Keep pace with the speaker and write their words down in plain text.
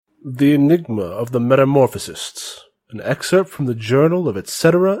The Enigma of the Metamorphosists. An excerpt from the Journal of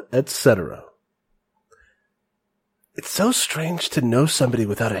Etc., Etc. It's so strange to know somebody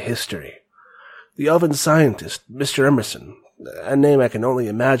without a history. The elven scientist, Mr. Emerson, a name I can only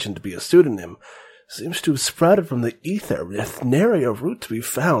imagine to be a pseudonym, seems to have sprouted from the ether with nary a root to be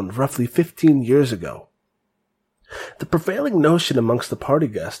found roughly 15 years ago. The prevailing notion amongst the party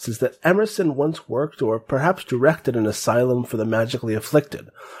guests is that Emerson once worked or perhaps directed an asylum for the magically afflicted,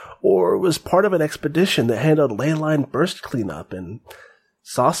 or was part of an expedition that handled ley line burst cleanup and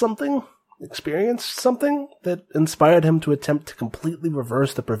saw something, experienced something that inspired him to attempt to completely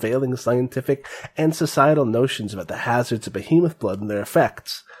reverse the prevailing scientific and societal notions about the hazards of behemoth blood and their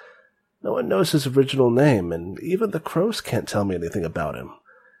effects. No one knows his original name, and even the crows can't tell me anything about him.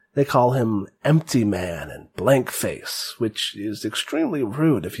 They call him Empty Man and Blank Face, which is extremely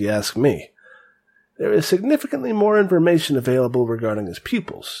rude if you ask me. There is significantly more information available regarding his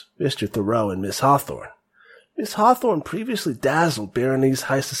pupils, Mr. Thoreau and Miss Hawthorne. Miss Hawthorne previously dazzled Berenice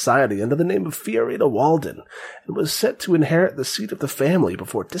high society under the name of Fiorita Walden, and was set to inherit the seat of the family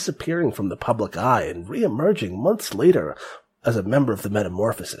before disappearing from the public eye and re-emerging months later as a member of the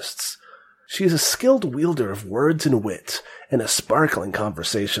Metamorphosists. She is a skilled wielder of words and wit, and a sparkling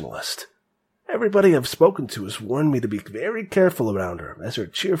conversationalist. Everybody I've spoken to has warned me to be very careful around her, as her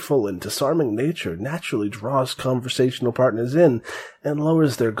cheerful and disarming nature naturally draws conversational partners in and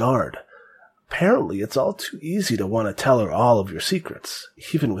lowers their guard. Apparently, it's all too easy to want to tell her all of your secrets,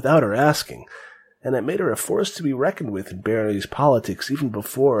 even without her asking, and it made her a force to be reckoned with in Barry's politics even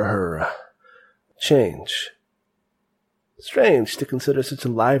before her change. Strange to consider such a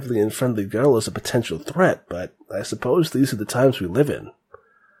lively and friendly girl as a potential threat, but I suppose these are the times we live in.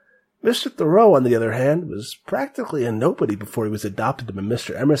 Mr. Thoreau, on the other hand, was practically a nobody before he was adopted by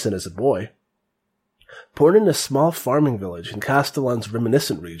Mr. Emerson as a boy. Born in a small farming village in Castellan's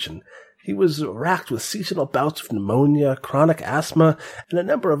reminiscent region, he was racked with seasonal bouts of pneumonia, chronic asthma, and a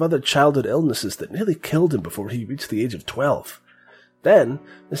number of other childhood illnesses that nearly killed him before he reached the age of 12. Then,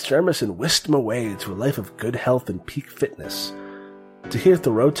 Mr. Emerson whisked him away into a life of good health and peak fitness. To hear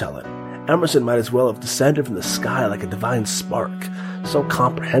Thoreau tell it, Emerson might as well have descended from the sky like a divine spark, so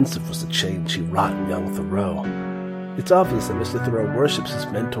comprehensive was the change he wrought in young Thoreau. It's obvious that Mr. Thoreau worships his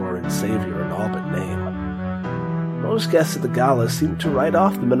mentor and savior in all but name. Most guests at the gala seem to write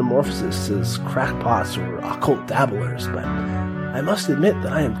off the Metamorphosists as crackpots or occult dabblers, but I must admit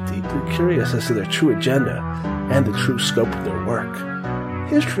that I am deeply curious as to their true agenda and the true scope of their work.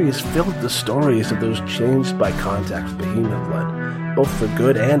 History is filled with the stories of those changed by contact with behemoth blood, both for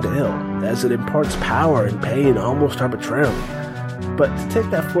good and ill, as it imparts power and pain almost arbitrarily. But to take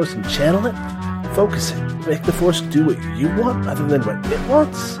that force and channel it, focus it, make the force do what you want rather than what it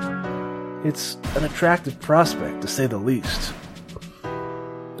wants, it's an attractive prospect, to say the least.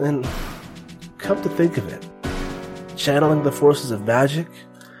 And come to think of it, channeling the forces of magic,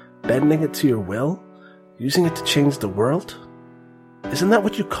 bending it to your will, using it to change the world, isn't that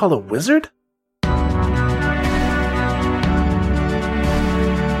what you call a wizard?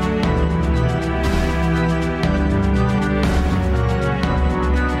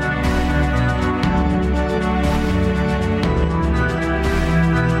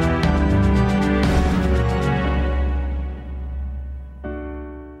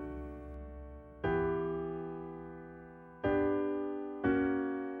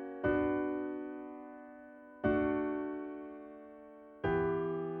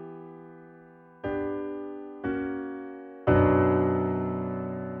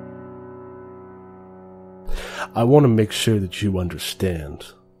 I want to make sure that you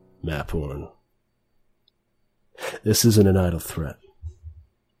understand, Maphorn. This isn't an idle threat.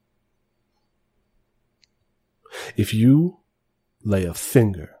 If you lay a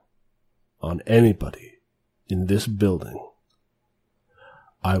finger on anybody in this building,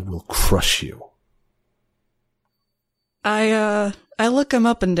 I will crush you. I look him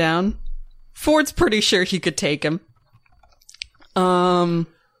up and down. Ford's pretty sure he could take him.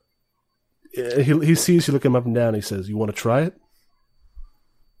 He sees you look him up and down. He says, "You want to try it?"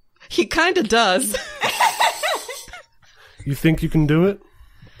 He kind of does. You think you can do it?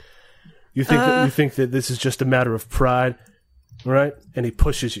 You think that this is just a matter of pride, right? And he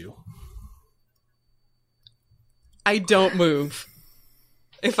pushes you. I don't move.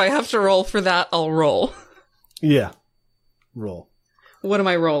 If I have to roll for that, I'll roll. Yeah, roll. What am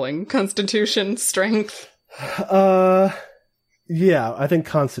I rolling? Constitution, strength? Yeah, I think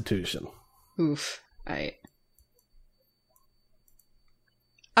Constitution. Oof. I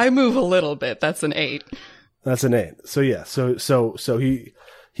move a little bit. That's an 8. That's an 8. So yeah. So he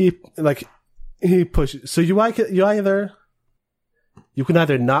pushes. So you either You can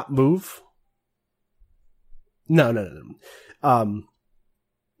either not move. No.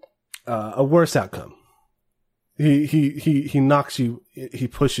 A worse outcome. He knocks you. He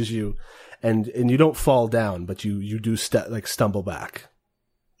pushes you, and you don't fall down, but you do stumble back.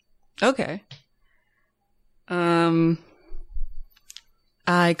 Okay.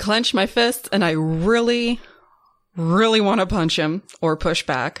 I clench my fists and I really, really want to punch him or push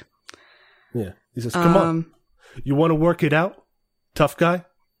back. Yeah. He says, "Come on. You want to work it out? Tough guy?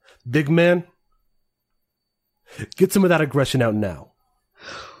 Big man? Get some of that aggression out now."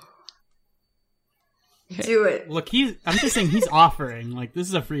 Okay. Do it. Look, I'm just saying he's offering. Like, this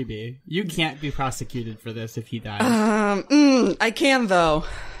is a freebie. You can't be prosecuted for this if he dies. I can, though.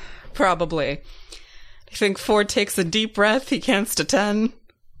 Probably. I think Ford takes a deep breath. He counts to 10.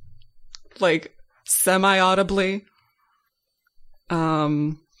 Like, semi-audibly.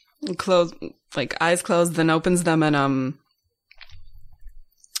 Close, like, eyes closed, then opens them and,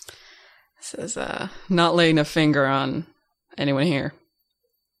 says, not laying a finger on anyone here.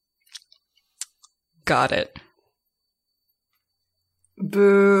 Got it.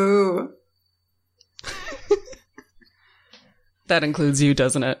 Boo. That includes you,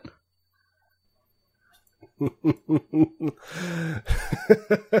 doesn't it?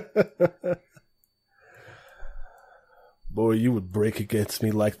 Boy, you would break against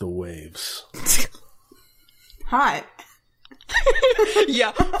me like the waves. Hot.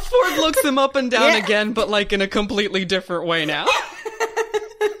 Yeah, Ford looks him up and down again, but like in a completely different way now.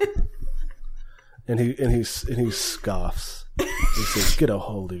 And he scoffs. He says, "Get a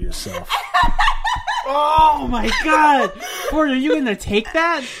hold of yourself." Oh my god! Ford, are you gonna take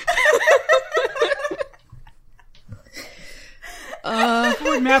that?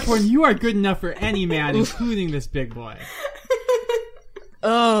 Ford Maphorn, you are good enough for any man, including this big boy.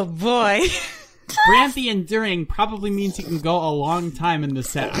 Oh boy. Brant the Enduring probably means he can go a long time in the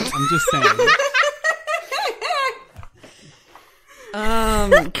set. I'm just saying.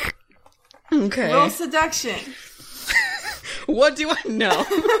 Okay. Roll seduction. What do I know?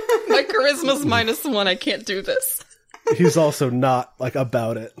 My charisma's -1. I can't do this. He's also not like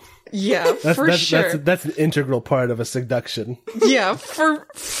about it. Yeah, for sure. That's an integral part of a seduction. Yeah,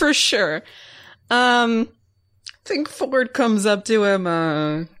 for sure. I think Ford comes up to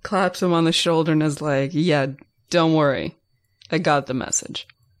him, claps him on the shoulder, and is like, "Yeah, don't worry, I got the message."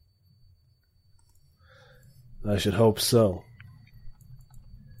 I should hope so.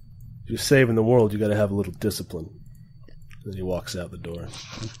 If you're saving the world, you got to have a little discipline. Then he walks out the door.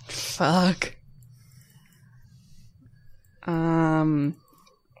 Fuck.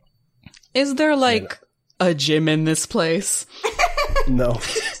 Is there like a gym in this place? No.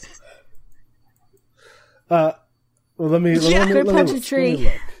 Well, let me punch a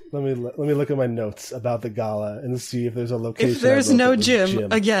tree. Let me look at my notes about the gala and see if there's a location. If there's no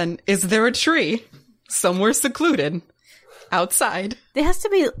gym, again, is there a tree somewhere secluded outside? There has to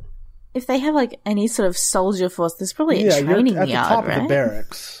be. If they have like any sort of soldier force, there's probably a training you're at yard, the top right? of the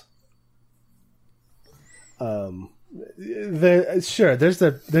barracks.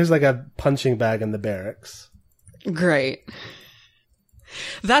 There's like a punching bag in the barracks. Great.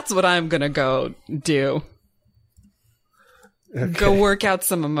 That's what I'm gonna go do. Okay. Go work out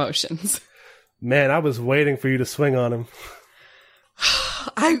some emotions. Man, I was waiting for you to swing on him.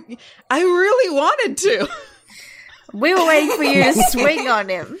 I really wanted to. We were waiting for you to swing on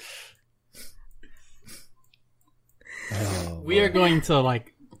him. Oh, We are going to,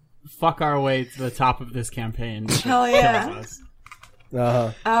 like, fuck our way to the top of this campaign. Hell yeah.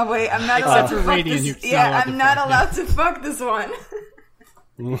 Uh-huh. Wait, I'm not allowed to for fuck Radiant, this. you're not allowed I'm to not fuck allowed to fuck this one.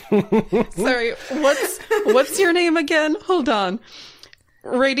 Sorry, what's your name again? Hold on.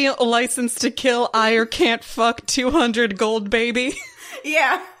 Radiant license to kill I or can't fuck 200 gold baby.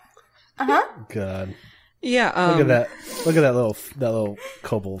 Yeah. Uh-huh. God. Yeah, Look at that little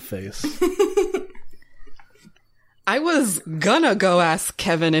kobold face. I was gonna go ask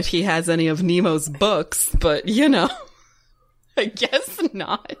Kevin if he has any of Nemo's books, but you know, I guess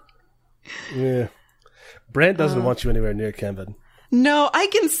not. Yeah. Brant doesn't want you anywhere near Kevin. No, I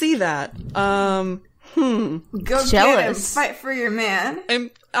can see that. Go get him. Jealous. Fight for your man.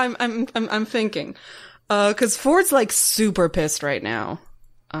 I'm thinking. 'Cause Ford's like super pissed right now.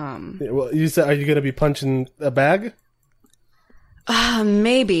 Well, you said, are you going to be punching a bag?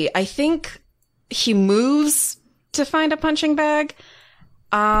 Maybe. I think he moves to find a punching bag.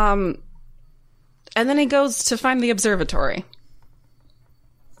 And then he goes to find the observatory.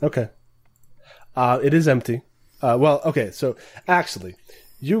 Okay. It is empty. Well, okay. So actually,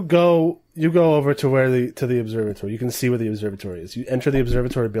 you go over to the observatory. You can see where the observatory is. You enter the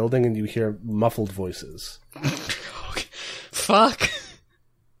observatory building and you hear muffled voices. Fuck.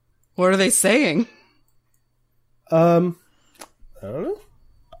 What are they saying? I don't know.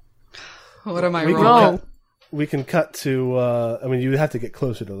 What am I We can rolling? cut- We can cut to. I mean, you have to get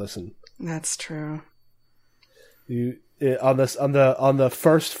closer to listen. That's true. On the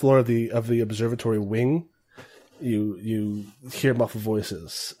first floor of the observatory wing, you hear muffled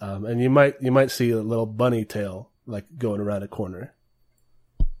voices, and you might see a little bunny tail like going around a corner.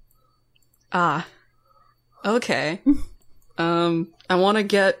 Ah. Okay. I want to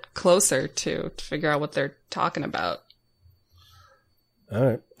get closer to figure out what they're talking about. All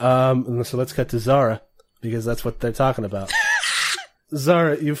right. So let's cut to Zara, because that's what they're talking about.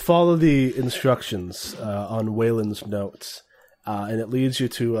 Zara, you follow the instructions on Wayland's notes, and it leads you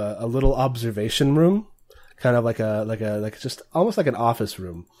to a little observation room, kind of like just almost like an office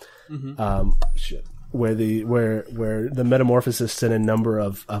room, where the metamorphosists and a number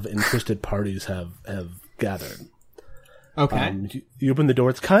of interested parties have gathered. Okay. You open the door.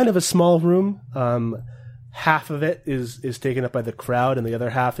 It's kind of a small room. Half of it is taken up by the crowd, and the other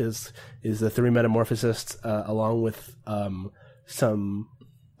half is the three metamorphosists, along with some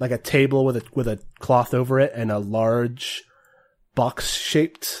like a table with a cloth over it and a large box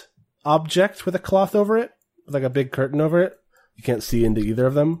shaped object with a cloth over it, with like a big curtain over it. You can't see into either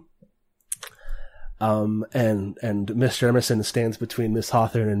of them. And Mr. Emerson stands between Miss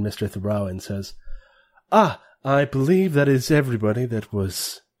Hawthorne and Mr. Thoreau and says, I believe that is everybody that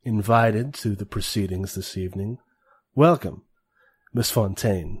was invited to the proceedings this evening. Welcome, Miss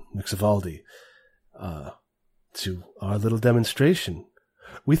Fontaine, Miss Ivaldi, to our little demonstration.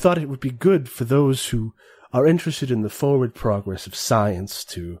 We thought it would be good for those who are interested in the forward progress of science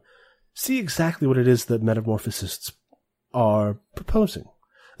to see exactly what it is that metamorphosists are proposing,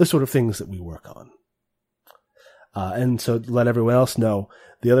 the sort of things that we work on. And so to let everyone else know,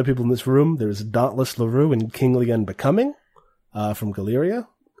 the other people in this room, there's Dauntless LaRue and Kingly Unbecoming from Galeria.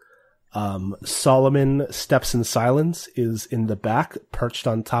 Solomon Steps in Silence is in the back, perched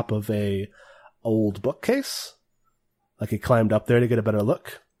on top of a old bookcase. Like he climbed up there to get a better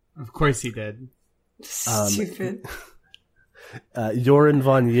look. Of course he did. Stupid. Joran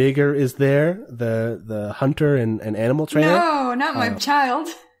von Jaeger is there, the hunter and animal trainer. No, not my child.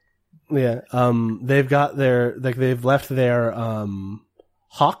 Yeah. They've left their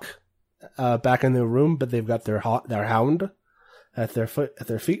hawk back in their room, but they've got their hound at their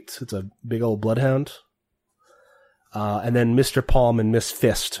feet. It's a big old bloodhound. And then Mr. Palm and Miss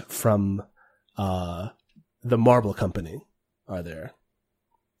Fist from the Marble Company are there.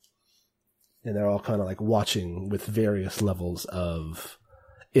 And they're all kind of like watching with various levels of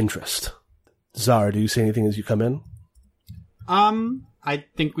interest. Zara, do you say anything as you come in? I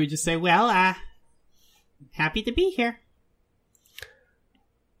think we just say, well, happy to be here.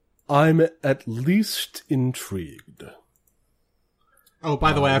 I'm at least intrigued. Oh,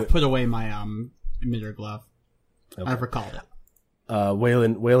 by the way, I've put away my emitter glove. Okay. I've recalled it.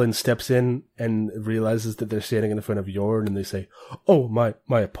 Wayland steps in and realizes that they're standing in front of Jorn, and they say, "Oh, my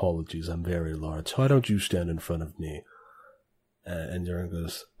apologies. I'm very large. Why don't you stand in front of me?" And Jorn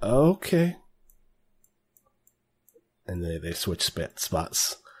goes, "Okay." And they switch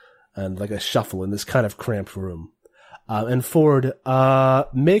spots, and like a shuffle in this kind of cramped room. And Ford,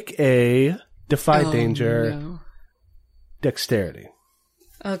 make a defy danger dexterity.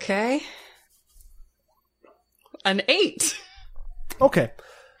 Okay. An 8. Okay,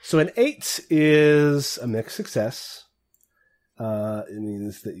 so an 8 is a mixed success. It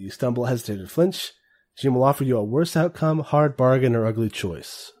means that you stumble, hesitate, or flinch. Jim will offer you a worse outcome, hard bargain, or ugly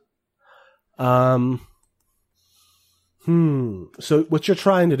choice. So what you're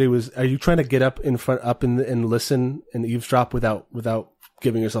trying to do is, are you trying to get up and listen and eavesdrop without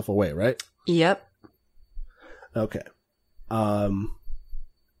giving yourself away, right? Yep. Okay.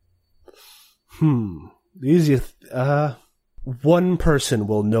 The easiest, one person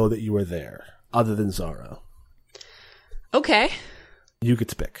will know that you are there, other than Zara. Okay. You get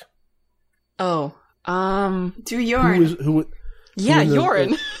to pick. Oh. Do Jorn. Who Yeah, who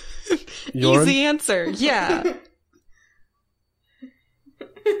Jorn. Jorn? Easy answer. Yeah.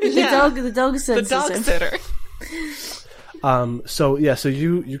 The dog The dog sitter. So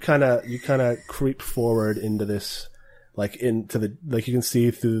you kind of creep forward into this, you can see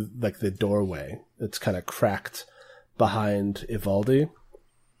through like the doorway. It's kind of cracked behind Ivaldi,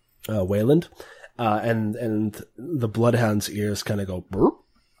 Wayland, and the bloodhound's ears kind of go burp,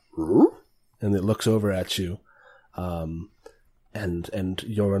 burp, and it looks over at you, and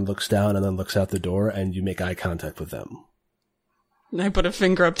Jorn looks down and then looks out the door, and you make eye contact with them. And I put a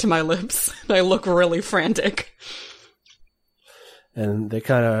finger up to my lips. And I look really frantic. And they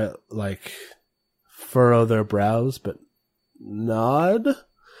kind of like furrow their brows, but nod,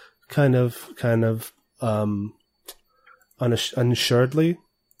 kind of, unassuredly.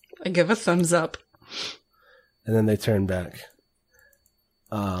 I give a thumbs up. And then they turn back.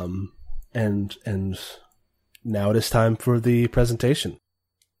 And now it is time for the presentation.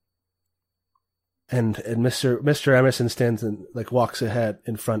 And Mr. Emerson stands and walks ahead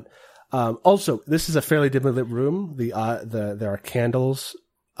in front. Also, this is a fairly dimly lit room. There are candles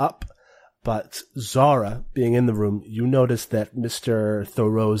up, but Zara, being in the room, you notice that Mr.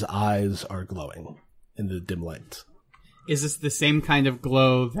 Thoreau's eyes are glowing in the dim light. Is this the same kind of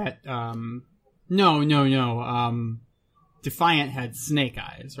glow that, no. Defiant had snake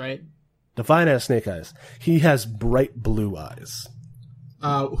eyes, right? Defiant has snake eyes. He has bright blue eyes.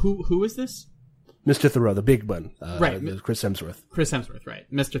 Who is this? Mr. Thoreau, the big one. Right. Chris Hemsworth. Chris Hemsworth,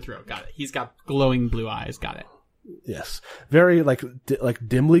 right. Mr. Thoreau, got it. He's got glowing blue eyes, got it. Yes. Very,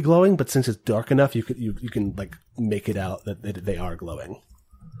 dimly glowing, but since it's dark enough, you can make it out that they are glowing.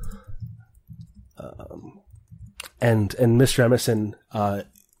 And Mr. Emerson,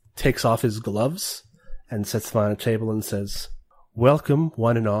 takes off his gloves and sets them on a table and says, "Welcome,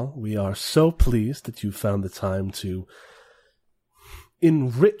 one and all. We are so pleased that you found the time to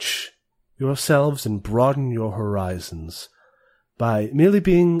enrich yourselves and broaden your horizons by merely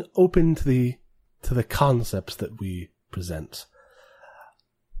being open to the concepts that we present.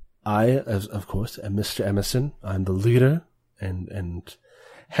 I, of course, am Mr. Emerson. I'm the leader and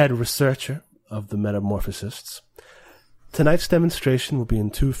head researcher of the Metamorphosists. Tonight's demonstration will be in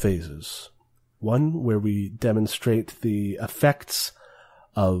 2 phases. One where we demonstrate the effects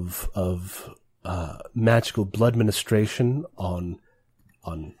of magical blood ministration on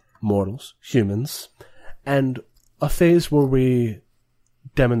mortals, humans, and a phase where we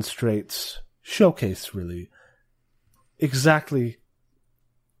showcase really exactly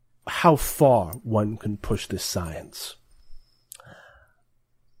how far one can push this science.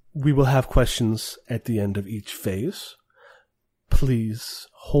 We will have questions at the end of each phase. Please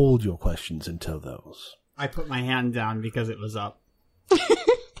hold your questions until those." I put my hand down because it was up.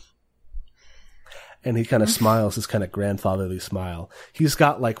 And he kind of smiles, his kind of grandfatherly smile. He's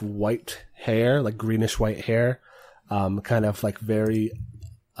got white hair, greenish white hair, kind of very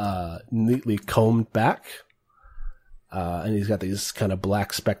neatly combed back. And he's got these kind of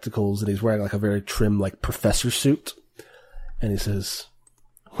black spectacles, and he's wearing a very trim professor suit. And he says,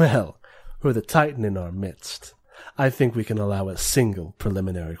 "Well, we're the Titan in our midst. I think we can allow a single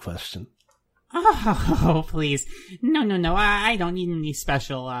preliminary question." Oh, please. No. I don't need any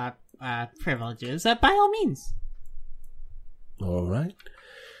special privileges. By all means. All right.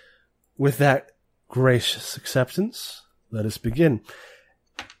 With that gracious acceptance, let us begin.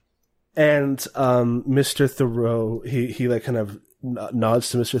 And Mr. Thoreau, he kind of nods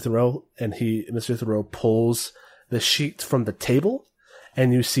to Mr. Thoreau, and Mr. Thoreau pulls the sheet from the table,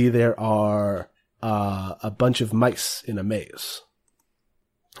 and you see there are a bunch of mice in a maze.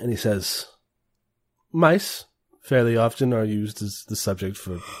 And he says, "Mice fairly often are used as the subject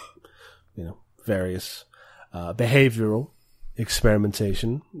for, various behavioral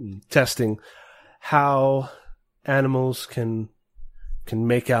experimentation, testing how animals can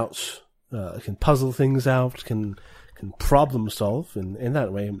make out, can puzzle things out, can problem solve, and in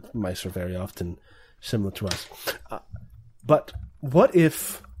that way, mice are very often similar to us. But what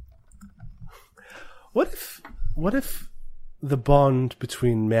if the bond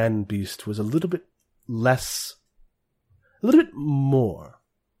between man and beast was a little bit more?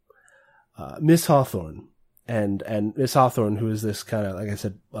 Miss Hawthorne and Miss Hawthorne, who is this kind of, like I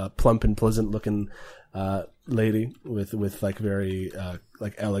said, plump and pleasant looking lady with very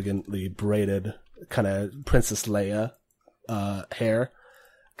elegantly braided kind of Princess Leia hair,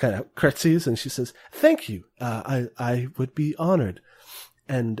 kind of curtsies, and she says, "Thank you. I would be honored."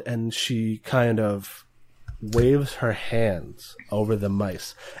 And she kind of waves her hands over the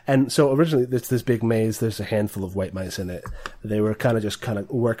mice. And so originally there's this big maze, there's a handful of white mice in it. They were kind of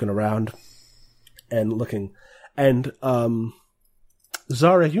working around and looking. And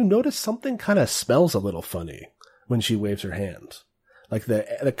Zara, you notice something kind of smells a little funny when she waves her hand. Like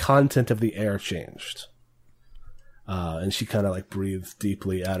the content of the air changed. And she kind of breathed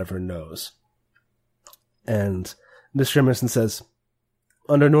deeply out of her nose. And Mr. Emerson says,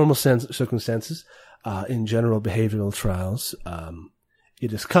 "Under normal circumstances, in general behavioral trials,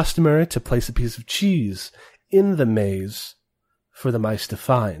 it is customary to place a piece of cheese in the maze for the mice to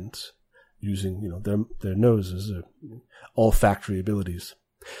find, using their noses or olfactory abilities.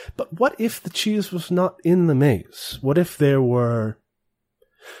 But what if the cheese was not in the maze? What if the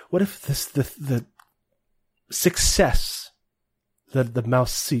success that the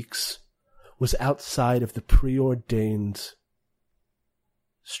mouse seeks was outside of the preordained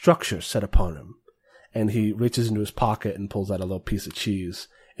structure set upon him. And he reaches into his pocket and pulls out a little piece of cheese,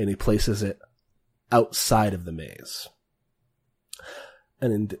 and he places it outside of the maze.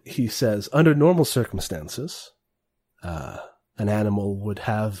 And he says, under normal circumstances, an animal would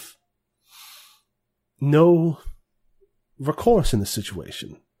have no recourse in this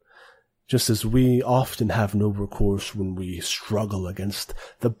situation, just as we often have no recourse when we struggle against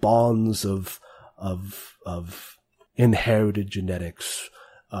the bonds of inherited genetics,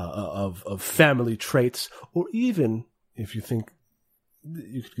 of family traits, or even, if you think,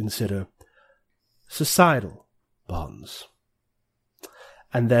 you could consider societal bonds.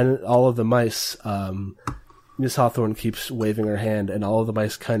 And then all of the mice, Miss Hawthorne keeps waving her hand, and all of the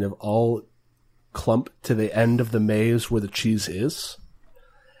mice kind of all clump to the end of the maze where the cheese is.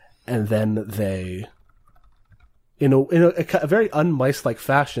 And then they, in a very unmice-like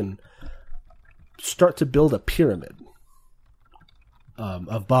fashion, start to build a pyramid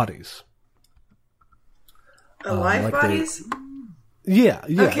of bodies. Alive bodies? Yeah.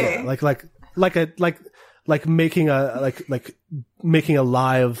 Okay. Like making a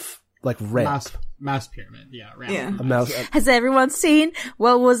live ramp. Mouse pyramid, yeah. Ramp. Yeah. A mouse. Has everyone seen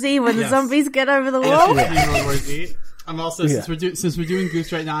World War Z when the zombies get over the wall? World War Z. I'm also, since we're doing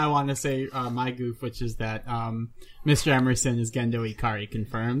goofs right now, I want to say my goof, which is that Mr. Emerson is Gendo Ikari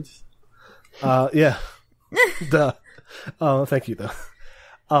confirmed. Yeah. Duh. Oh, thank you, though.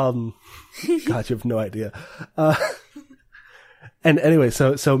 God, you have no idea. And anyway,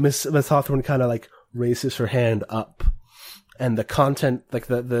 so Miss Hawthorne kind of like raises her hand up, and the content, like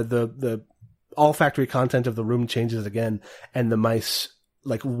the olfactory content of the room changes again, and the mice,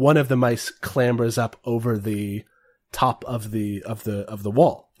 like one of the mice clambers up over the top of the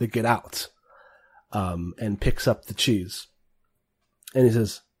wall. They get out, and picks up the cheese, and he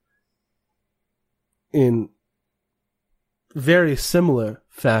says, in very similar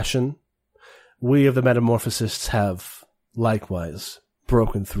fashion, we of the Metamorphosists have likewise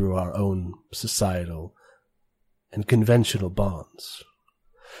broken through our own societal and conventional bonds.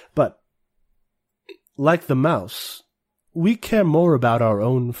 But, like the mouse, we care more about our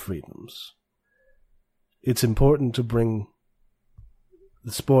own freedoms. It's important to bring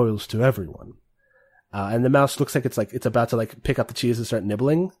the spoils to everyone. And the mouse looks like it's about to pick up the cheese and start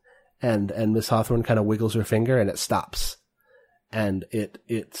nibbling, and Miss Hawthorne kind of wiggles her finger and it stops. And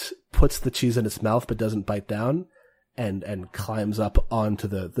it puts the cheese in its mouth but doesn't bite down, and climbs up onto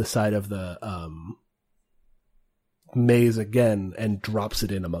the side of the maze again and drops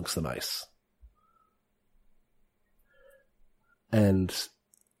it in amongst the mice. And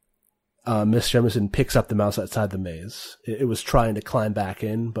Mr. Emerson picks up the mouse outside the maze. It was trying to climb back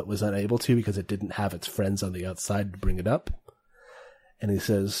in, but was unable to because it didn't have its friends on the outside to bring it up. And he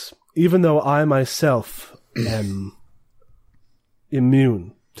says, even though I myself am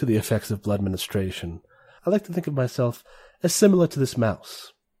immune to the effects of blood ministration, I like to think of myself as similar to this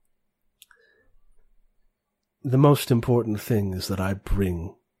mouse. The most important thing is that I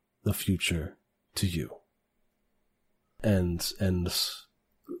bring the future to you. And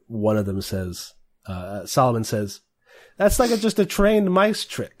one of them says, Solomon says, that's like just a trained mice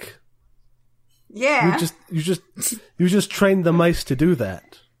trick. Yeah. You just trained the mice to do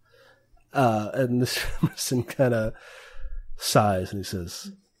that. And Mr. Emerson kind of sighs and he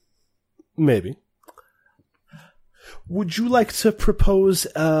says, maybe. Would you like to propose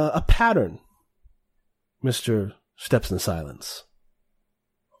a pattern? Mr. steps in silence.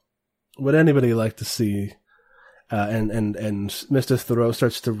 Would anybody like to see? And Mr. Thoreau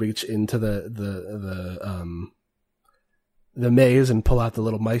starts to reach into the maze and pull out the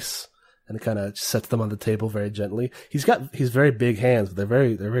little mice and kind of sets them on the table very gently. He's very big hands, but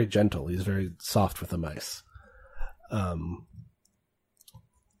they're very gentle. He's very soft with the mice.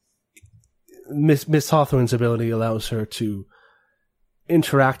 Miss Hawthorne's ability allows her to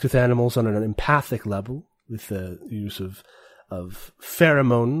interact with animals on an empathic level with the use of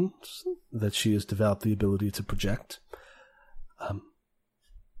pheromones that she has developed the ability to project.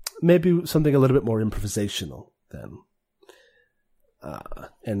 Maybe something a little bit more improvisational then.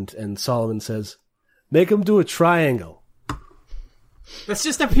 And Solomon says, make him do a triangle. That's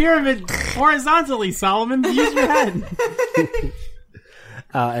just a pyramid horizontally, Solomon. Use your head.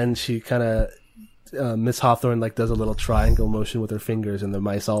 And she kind of, Miss Hawthorne does a little triangle motion with her fingers, and the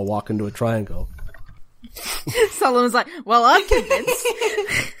mice all walk into a triangle. Solomon's like, well, I'm convinced.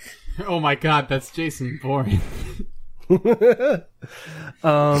 Oh my god, that's Jason Bourne.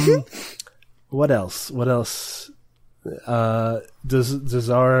 What else? How does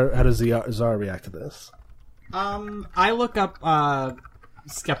Zara react to this? I look up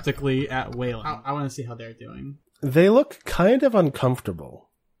skeptically at Waylon. I want to see how they're doing. They look kind of uncomfortable.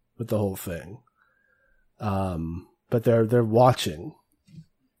 with the whole thing. But they're watching.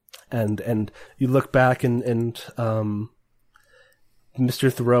 And you look back and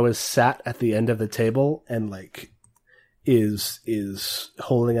Mr. Thoreau is sat at the end of the table and like is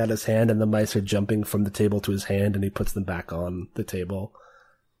holding out his hand, and the mice are jumping from the table to his hand, and he puts them back on the table.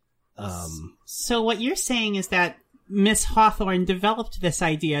 So what you're saying is that Miss Hawthorne developed this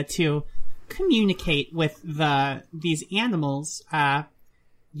idea to communicate with these animals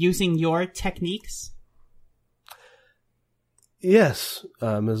using your techniques? Yes,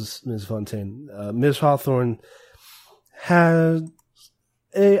 Ms. Fontaine. Ms. Hawthorne had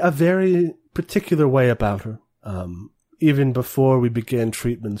a very particular way about her. Even before we began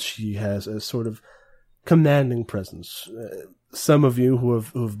treatments, she has a sort of commanding presence. Some of you who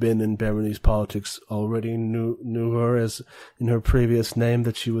have been in Berenice politics already knew her as, in her previous name,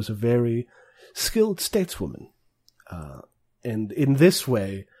 that she was a very skilled stateswoman. And in this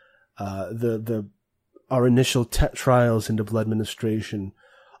way, our initial trials into blood administration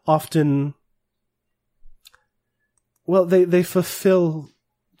often, well, they fulfill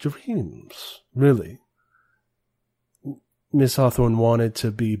dreams, really. Miss Hawthorne wanted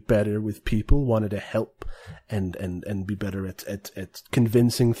to be better with people, wanted to help and be better at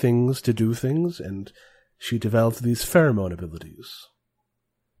convincing things to do things, and she developed these pheromone abilities.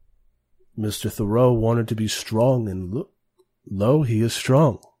 Mr. Thoreau wanted to be strong, and lo, he is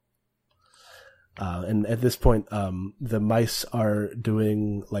strong. And at this point, the mice are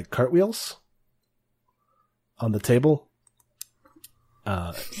doing like cartwheels on the table,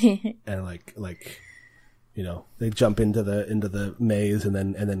 and like. You know, they jump into the maze and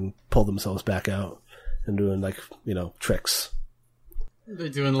then pull themselves back out and doing like, you know, tricks. They're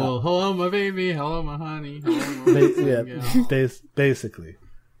doing a little hello my baby, hello my honey, hello my basically.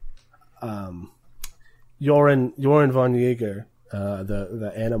 Joran von Jaeger,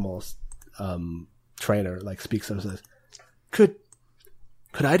 the animals trainer, like speaks up and says, Could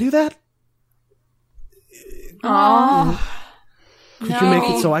I do that? Oh. Could you make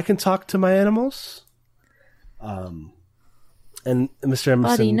it so I can talk to my animals? And Mr.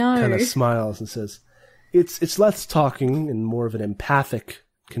 Emerson kind of smiles and says, it's less talking and more of an empathic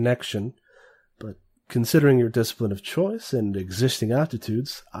connection, but considering your discipline of choice and existing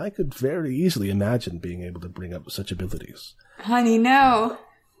aptitudes, I could very easily imagine being able to bring up such abilities. Honey, no.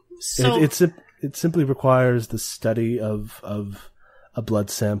 So it simply requires the study of a blood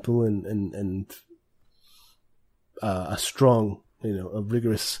sample and a strong, you know, a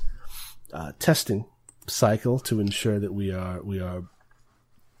rigorous testing cycle to ensure that we are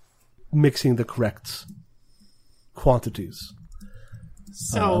mixing the correct quantities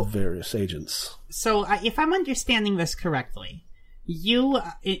of various agents. So, if I'm understanding this correctly,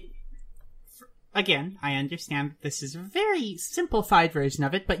 again, I understand this is a very simplified version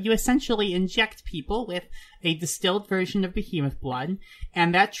of it, but you essentially inject people with a distilled version of behemoth blood,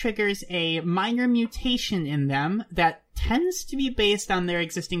 and that triggers a minor mutation in them that tends to be based on their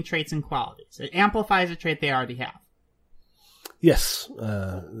existing traits and qualities. It amplifies a trait they already have. Yes,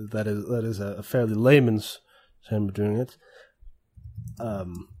 that is a fairly layman's term of doing it.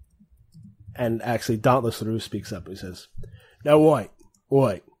 And actually, Dauntless LaRue speaks up and he says, "Now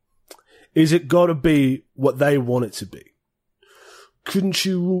wait. Is it got to be what they want it to be? Couldn't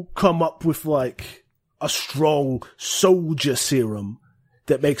you come up with, like, a strong soldier serum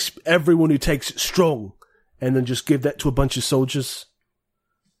that makes everyone who takes it strong, and then just give that to a bunch of soldiers?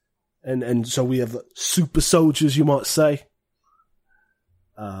 And so we have super soldiers, you might say."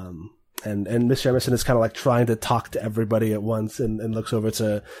 And Mr. Emerson is kind of like trying to talk to everybody at once, and looks over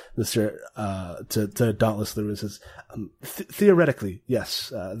to to Dauntless LaRue and says, theoretically,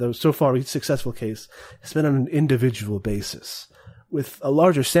 yes, though so far each successful case has been on an individual basis. With a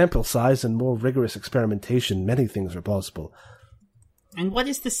larger sample size and more rigorous experimentation, many things are possible. And what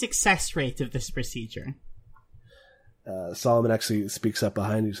is the success rate of this procedure? Solomon actually speaks up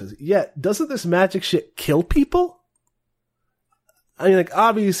behind you and says, "Yeah, doesn't this magic shit kill people? I mean, like,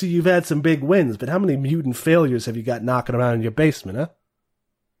 obviously you've had some big wins, but how many mutant failures have you got knocking around in your basement,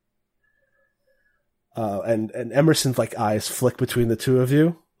 huh?" And Emerson's, like, eyes flick between the two of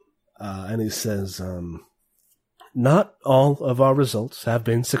you, and he says, "Not all of our results have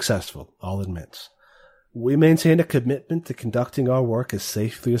been successful, I'll admit. We maintain a commitment to conducting our work as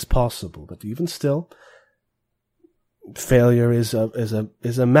safely as possible, but even still, failure is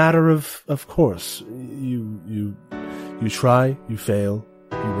a matter of course. You try, you fail,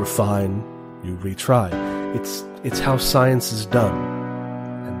 you refine, you retry. It's how science is done.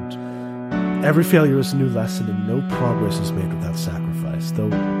 And every failure is a new lesson, and no progress is made without sacrifice, though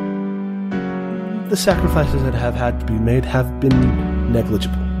the sacrifices that have had to be made have been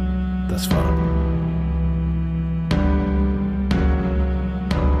negligible. thus far.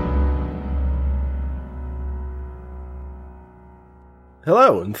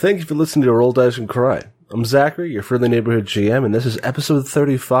 Hello, and thank you for listening to Roll Dice and Cry. I'm Zachary, your friendly neighborhood GM, and this is episode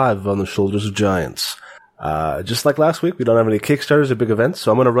 35 of On the Shoulders of Giants. Just like last week, we don't have any Kickstarters or big events,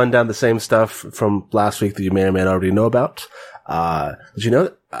 so I'm going to run down the same stuff from last week that you may or may not already know about. Did you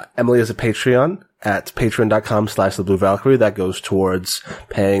know that Emily has a Patreon at patreon.com/thebluevalkyrie that goes towards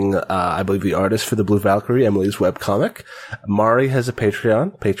paying, I believe, the artist for the Blue Valkyrie, Emily's webcomic. Mari has a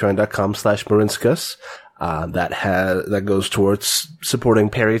Patreon, patreon.com/marinskas. That goes towards supporting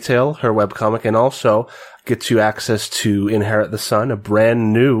Fairy Tale, her webcomic, and also gets you access to Inherit the Sun, a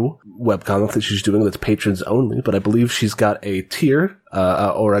brand new webcomic that she's doing that's patrons only, but I believe she's got a tier,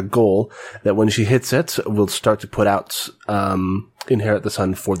 or a goal that when she hits it, will start to put out, Inherit the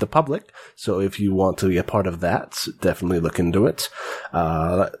Sun for the public. So if you want to be a part of that, definitely look into it.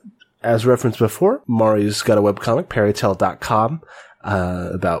 As referenced before, Mari's got a webcomic, fairytale.com,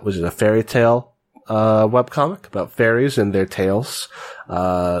 about, was it a fairy tale? Webcomic about fairies and their tails,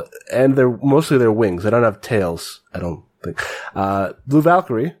 and mostly their wings. They don't have tails, I don't think. Blue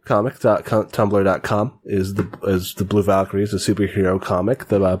Valkyrie comic.tumblr.com is the Blue Valkyrie is a superhero comic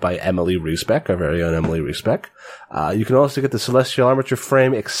by Emily Riesbeck, our very own Emily Riesbeck. You can also get the Celestial Armature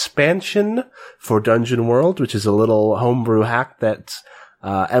Frame expansion for Dungeon World, which is a little homebrew hack that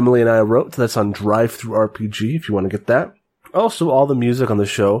Emily and I wrote. That's on DriveThruRPG if you want to get that. Also, all the music on the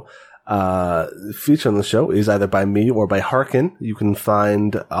show feature on the show is either by me or by Harkin. You can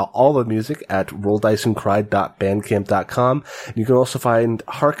find all the music at rolldiceandcry.bandcamp.com. You can also find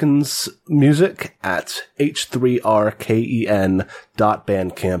Harkin's music at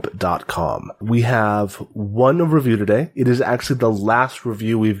h3rken.bandcamp.com. We have one review today. It is actually the last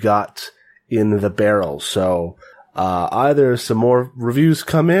review we've got in the barrel, so either some more reviews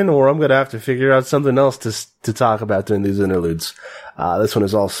come in, or I'm going to have to figure out something else to talk about during these interludes. This one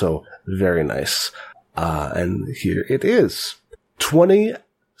is also very nice. And here it is.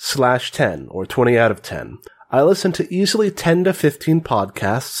 20/10, or 20 out of 10. I listen to easily 10 to 15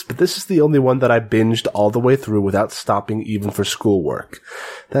 podcasts, but this is the only one that I binged all the way through without stopping even for schoolwork.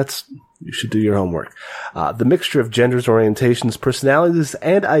 You should do your homework. The mixture of genders, orientations, personalities,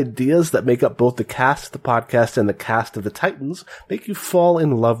 and ideas that make up both the cast of the podcast and the cast of the Titans make you fall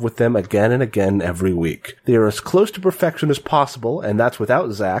in love with them again and again every week. They are as close to perfection as possible, and that's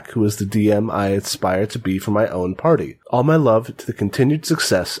without Zach, who is the DM I aspire to be for my own party. All my love to the continued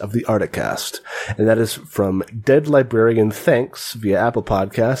success of the Articast. And that is from Dead Librarian Thanks via Apple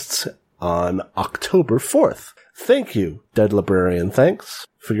Podcasts on October 4th. Thank you, Dead Librarian Thanks,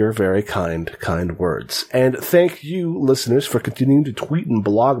 for your very kind words. And thank you, listeners, for continuing to tweet and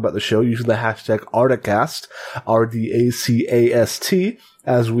blog about the show using the hashtag Articast, RDACAST,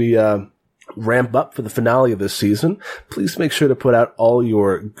 as we ramp up for the finale of this season. Please make sure to put out all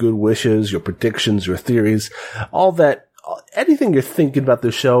your good wishes, your predictions, your theories, all that, anything you're thinking about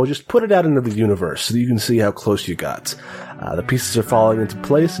the show, just put it out into the universe so that you can see how close you got. The pieces are falling into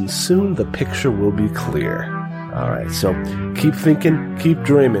place, and soon the picture will be clear. Alright, so keep thinking, keep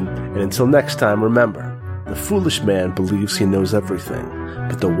dreaming, and until next time, remember, the foolish man believes he knows everything,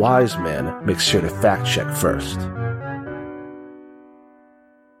 but the wise man makes sure to fact check first.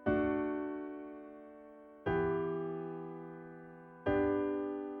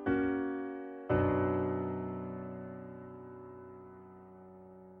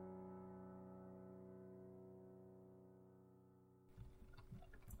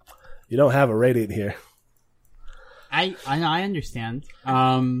 You don't have a radiant here. I understand.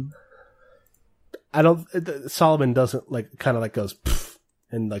 Solomon doesn't goes pfft,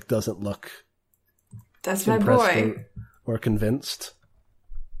 and doesn't look. That's my boy. Or convinced.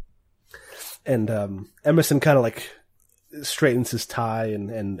 And Emerson kind of straightens his tie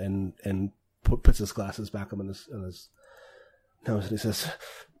and puts his glasses back on his nose, and he says,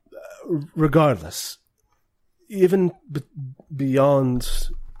 "Regardless, even beyond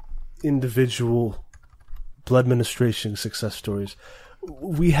individual blood administration success stories,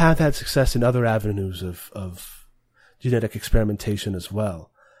 we have had success in other avenues of genetic experimentation as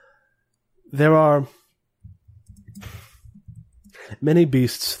well. There are many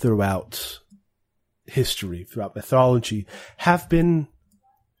beasts throughout history, throughout mythology, have been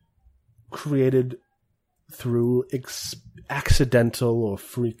created through accidental or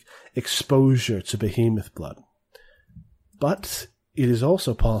freak exposure to behemoth blood. But it is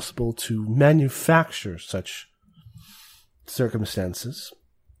also possible to manufacture such circumstances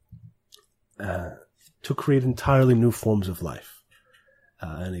to create entirely new forms of life.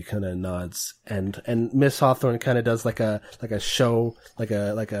 And he kind of nods, and Miss Hawthorne kind of does like a show, like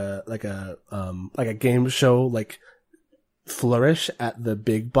a game show, like flourish at the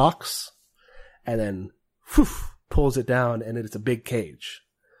big box, and then pulls it down, and it's a big cage.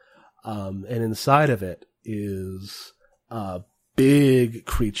 And inside of it is a big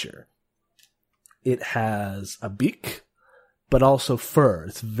creature. It has a beak, but also fur.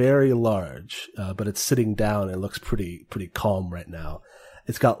 It's very large, but it's sitting down and looks pretty calm right now.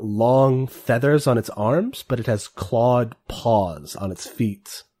 It's got long feathers on its arms, but it has clawed paws on its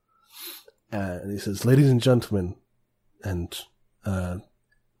feet. And he says, "Ladies and gentlemen, and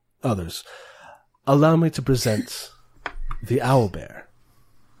others, allow me to present the owlbear."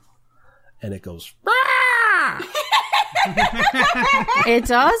 And it goes, "Rah!" It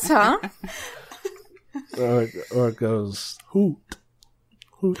does, huh? or it goes, "Hoot,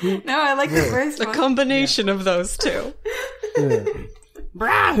 hoot, hoot." No, I like the first The one. combination of those two. Yeah.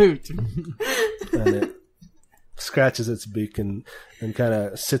 Brahoot! And it scratches its beak and kind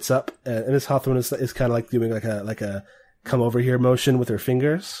of sits up. And Miss Hawthorne is kind of like doing like a come over here motion with her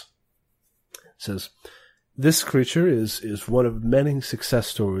fingers. Says, "This creature is one of many success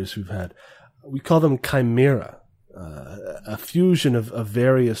stories we've had. We call them chimera, a fusion of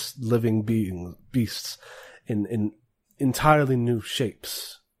various living beasts in entirely new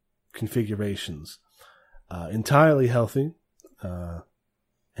shapes, configurations, entirely healthy,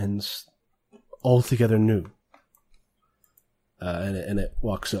 and altogether new." And it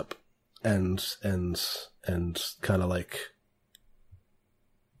walks up and kind of like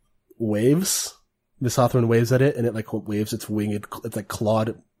waves. Miss Hawthorne waves at it, and it like waves its winged, it's like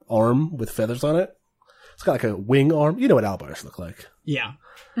clawed arm with feathers on it. It's got like a wing arm. You know what owlbears look like. Yeah.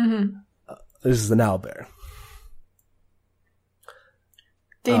 Mm-hmm. This is an owlbear.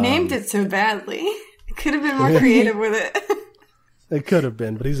 They named it so badly. Could have been more creative with it. It could have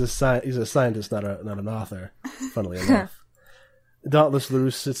been, but he's a scientist, not an author. Funnily enough, Dauntless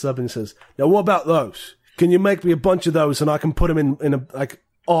LaRousse sits up and says, "Now, what about those? Can you make me a bunch of those, and I can put them in a like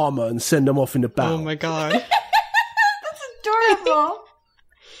armor and send them off into battle?" Oh my god. That's adorable.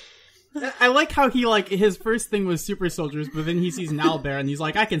 I like how he, like, his first thing was super soldiers, but then he sees an owlbear and he's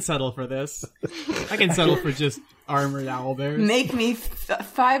like, I can settle for this. I can settle for just armored owlbears. Make me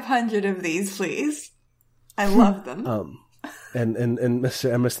 500 of these, please. I love them. And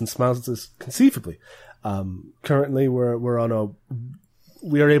Mr. Emerson smiles and says, "Conceivably, currently we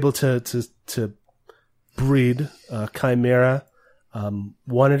are able to breed chimera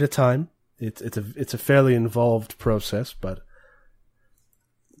one at a time. It's a fairly involved process, but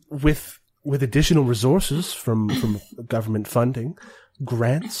with additional resources from government funding,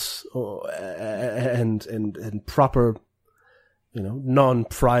 grants, and proper,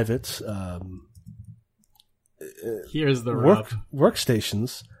 non-private Here's the rub.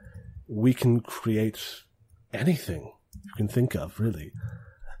 workstations, we can create anything you can think of, really.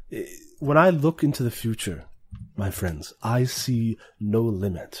 When I look into the future, my friends, I see no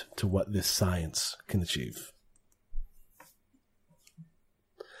limit to what this science can achieve."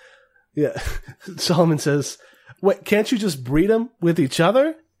 Yeah. Solomon says, "Wait, can't you just breed them with each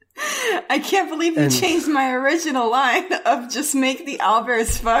other?" I can't believe you changed my original line of just make the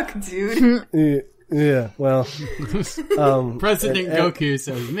owlbears fuck, dude. Yeah, well. President Goku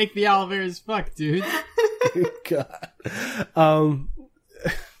says, make the owlbears fuck, dude. God.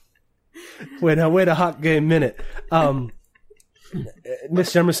 Wait a hot game minute.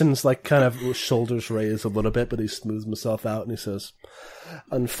 Miss Emerson's like kind of shoulders raised a little bit, but he smooths himself out and he says,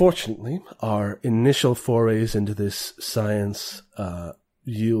 "Unfortunately, our initial forays into this science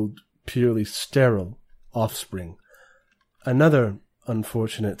yield purely sterile offspring. Another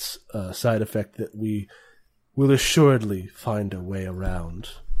unfortunate side effect that we will assuredly find a way around,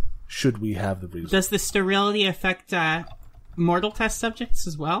 should we have the reason." Does the sterility affect mortal test subjects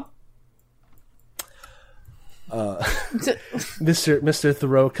as well? Mr.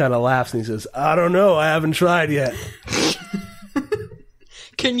 Thoreau kind of laughs and he says, "I don't know, I haven't tried yet."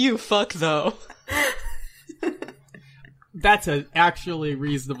 Can you fuck, though? That's an actually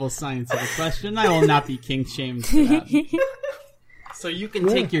reasonable scientific question. I will not be kink shamed for that. So you can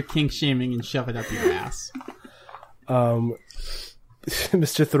take your kink shaming and shove it up your ass.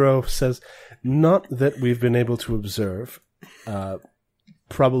 Mr. Thoreau says, "Not that we've been able to observe.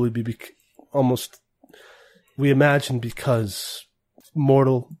 Probably almost, we imagine, because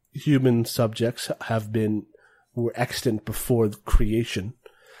mortal human subjects were extant before creation.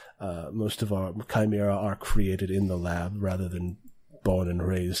 Most of our chimera are created in the lab rather than born and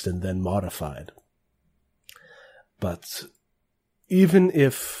raised and then modified. But even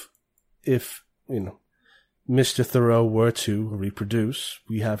if Mr. Thoreau were to reproduce,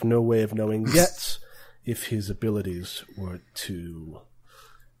 we have no way of knowing yet if his abilities were to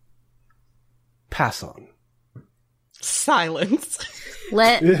pass on. Silence.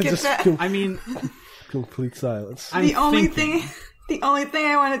 Complete silence. The only thing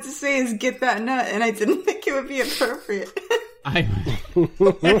I wanted to say is get that nut, and I didn't think it would be appropriate.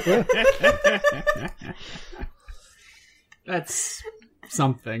 That's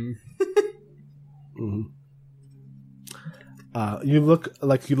something. Mm-hmm. You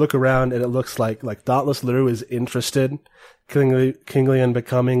look around, and it looks like Dauntless Lou is interested. Kingly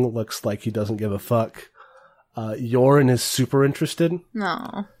Unbecoming looks like he doesn't give a fuck. Yorin is super interested.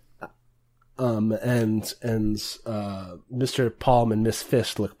 No. And Mr. Palm and Miss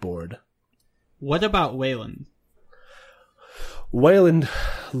Fist look bored. What about Wayland? Wayland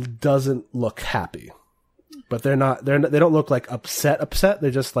doesn't look happy, but they don't look like upset.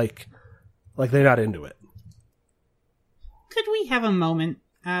 They're just like they're not into it. Could we have a moment,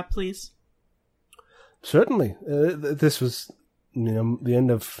 please? Certainly. This was, the end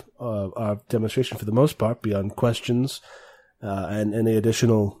of our demonstration for the most part, beyond questions and any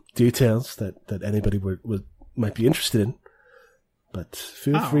additional details that anybody might be interested in. But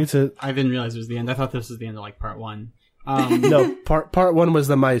feel free to... I didn't realize it was the end. I thought this was the end of, part one. No, part one was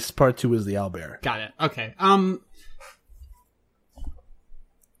the mice, part two was the owlbear. Got it. Okay.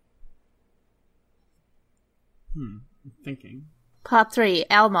 Thinking. Part 3,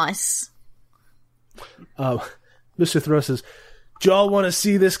 owl mice. Mr. Thoreau says, "Do y'all want to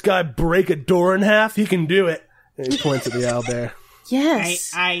see this guy break a door in half? He can do it." And he points at the owlbear.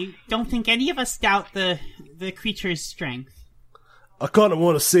 Yes. I don't think any of us doubt the creature's strength. I kind of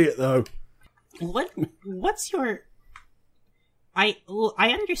want to see it, though. What's your... I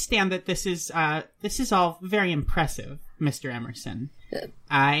understand that this is all very impressive, Mr. Emerson.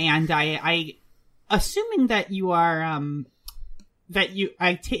 And I assuming that you are,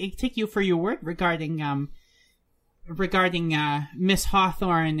 I take you for your word regarding Miss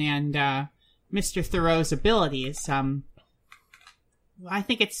Hawthorne and, Mr. Thoreau's abilities. I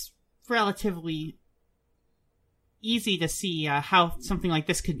think it's relatively easy to see, how something like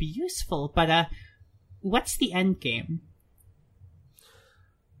this could be useful, but, what's the end game?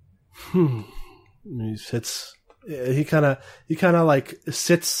 He sits... He kind of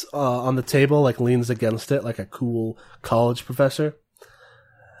sits on the table, leans against it like a cool college professor.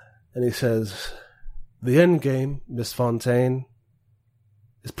 And he says, "The end game, Miss Fontaine,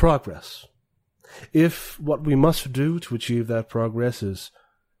 is progress. If what we must do to achieve that progress is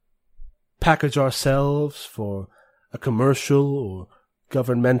package ourselves for a commercial or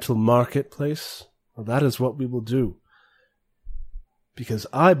governmental marketplace, well, that is what we will do. Because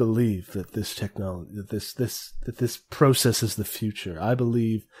I believe that this technology, that this process is the future. I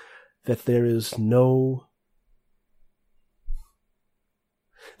believe that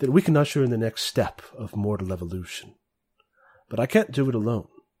that we can usher in the next step of mortal evolution. But I can't do it alone.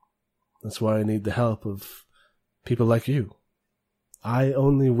 That's why I need the help of people like you. I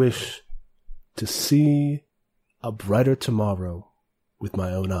only wish to see a brighter tomorrow with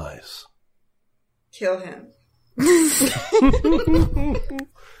my own eyes." Kill him.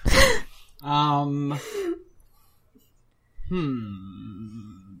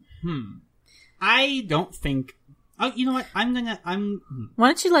 I don't think... Oh, you know what? Why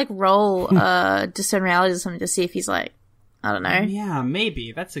don't you, roll, discern reality or something to see if he's I don't know. Yeah,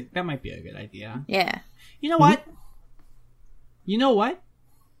 maybe. That might be a good idea. Yeah. You know what?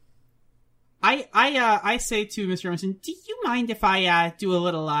 I say to Mr. Emerson, do you mind if I do a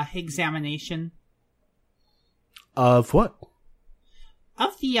little examination? Of what?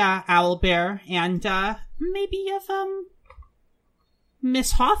 Of the owlbear and maybe of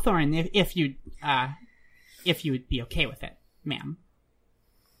Miss Hawthorne, if you would be okay with it, ma'am.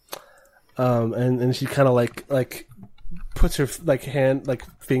 And she kind of puts her hand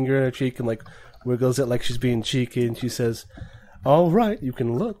finger in her cheek and wiggles it like she's being cheeky, and she says, "All right, you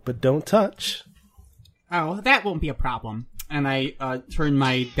can look, but don't touch." Oh, that won't be a problem. And I turn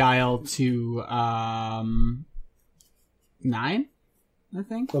my dial to 9, I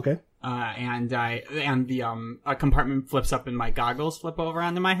think. Okay. And the compartment flips up and my goggles flip over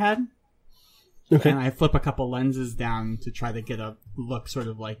onto my head. Okay. And I flip a couple lenses down to try to get a look sort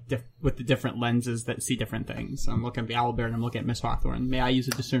of with the different lenses that see different things. So I'm looking at the owlbear and I'm looking at Miss Hawthorne. May I use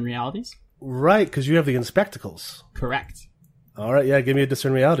a discern realities? Right, because you have the inspectacles. Correct. All right, yeah, give me a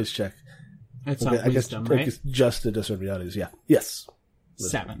discern realities check. It's okay, wisdom, right? It's just a discern realities, yeah. Yes.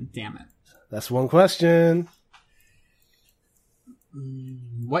 7, damn it. That's one question.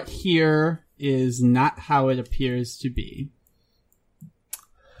 What here is not how it appears to be?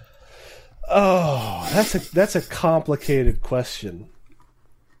 Oh, that's a complicated question.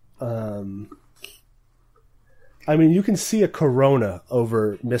 I mean, you can see a corona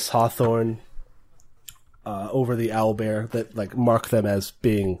over Miss Hawthorne, over the owlbear that like mark them as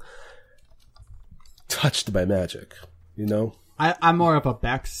being touched by magic. You know, I'm more of a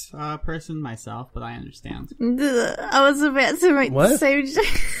Bex person myself, but I understand. I was about to make What? the same joke.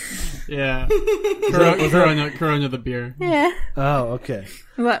 Yeah, Corona the beer. Yeah. Oh, okay.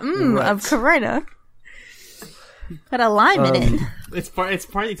 But, Right. of Corona. Got a lime in it. It's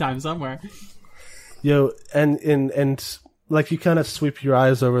party time somewhere. Yo, and like you kind of sweep your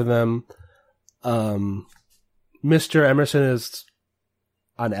eyes over them. Mr. Emerson is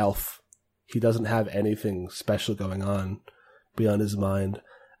an elf. He doesn't have anything special going on beyond his mind.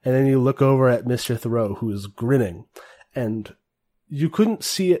 And then you look over at Mr. Thoreau, who is grinning, and you couldn't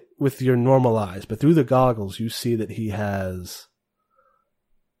see it with your normal eyes, but through the goggles you see that he has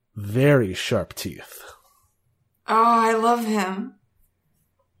very sharp teeth. Oh, I love him.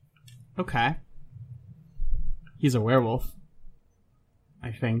 Okay. He's a werewolf,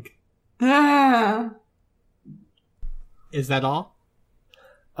 I think. Ah. Is that all?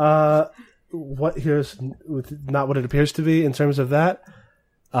 What here's not what it appears to be in terms of that.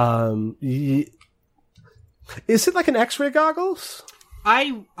 Is it like an X-ray goggles?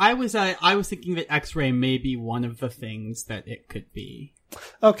 I was thinking that X-ray may be one of the things that it could be.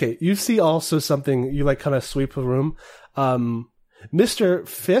 Okay, you see also something, you like kind of sweep the room. Mr.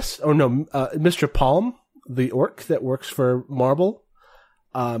 Mr. Palm, the orc that works for Marble,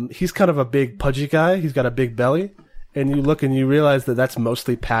 he's kind of a big pudgy guy. He's got a big belly. And you look and you realize that that's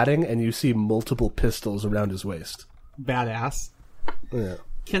mostly padding, and you see multiple pistols around his waist. Badass. Yeah.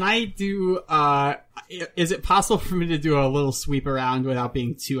 Can I do, is it possible for me to do a little sweep around without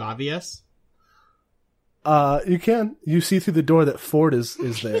being too obvious? You can. You see through the door that Ford is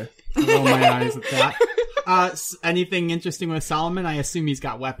there. Roll my eyes at that. Anything interesting with Solomon? I assume he's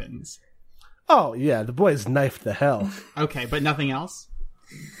got weapons. Oh, yeah, the boy's knifed the hell. Okay, but nothing else?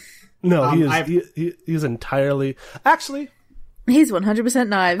 No, he's entirely... Actually... He's 100%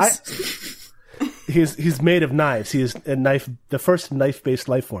 knives. He's made of knives. He is the first knife-based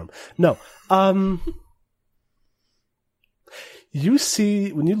life form. No. You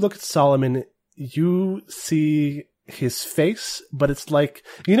see, when you look at Solomon, you see his face, but it's like,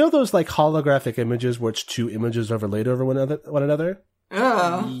 you know those like holographic images where it's two images overlaid over one another?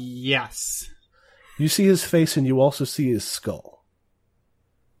 Oh. Yes. You see his face and you also see his skull.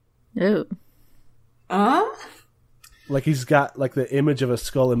 Ooh. Like he's got like the image of a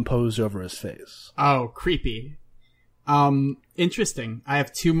skull imposed over his face. Oh, creepy. Interesting. I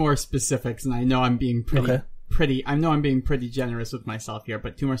have two more specifics, and I know I'm being pretty generous with myself here,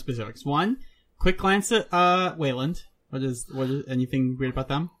 but two more specifics. One, quick glance at Wayland. What is anything weird about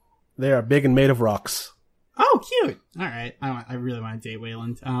them? They are big and made of rocks. Oh, cute. All right. I really want to date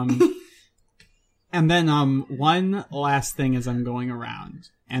Wayland. And then one last thing as I'm going around,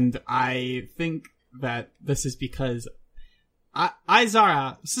 and I think that this is because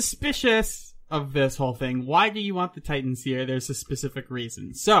Zara, suspicious of this whole thing. Why do you want the Titans here? There's a specific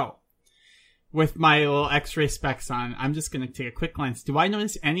reason. So, with my little X-ray specs on, I'm just going to take a quick glance. Do I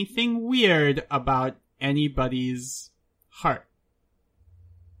notice anything weird about anybody's heart?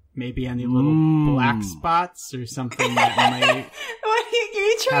 Maybe any little black spots or something that might What are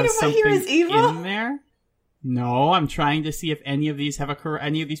you trying have to put here as something evil? in there? No, I'm trying to see if any of these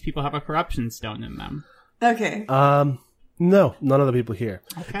people have a corruption stone in them. Okay. No, none of the people here.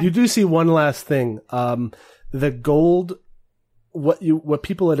 Okay. You do see one last thing. The gold, what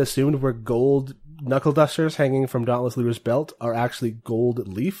people had assumed were gold knuckle dusters hanging from Dauntless Leader's belt are actually gold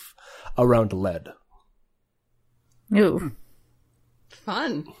leaf around lead. Ooh.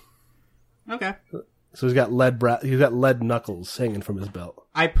 Fun. Okay. So he's got lead knuckles hanging from his belt.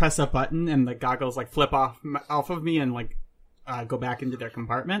 I press a button and the goggles like flip off of me and like go back into their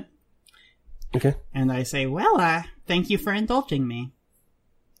compartment. Okay. And I say, well, thank you for indulging me.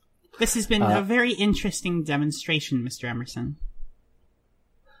 This has been a very interesting demonstration, Mr. Emerson.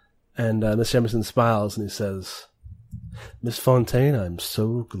 And Mr. Emerson smiles and he says, Miss Fontaine, I'm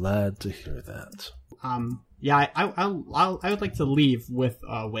so glad to hear that. Yeah, I would like to leave with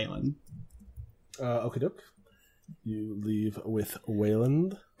Wayland. Okie doke. You leave with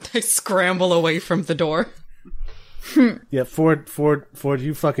Wayland. I scramble away from the door. Yeah, Ford,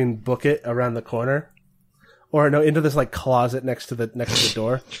 you fucking book it around the corner. Or no, into this like closet next to the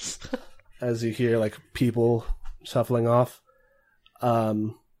door. As you hear like people shuffling off.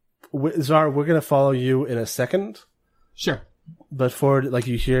 Zar, we're gonna follow you in a second. Sure. But Ford, like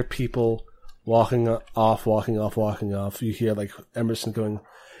you hear people walking off. You hear like Emerson going,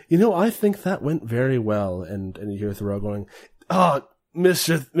 I think that went very well. And you hear Thoreau going, "Oh,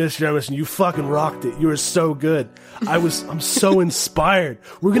 Mr. Emerson, you fucking rocked it. You were so good. I'm so inspired.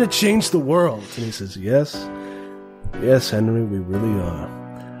 We're going to change the world." And he says, Yes, Henry, we really are.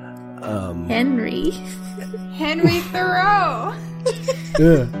 Henry Thoreau.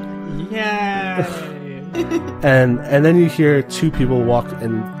 Yeah. Yay! And then you hear two people walk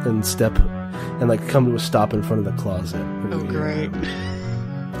and step and like come to a stop in front of the closet. And Oh, you hear, great.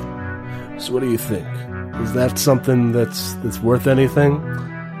 So what do you think? Is that something that's worth anything?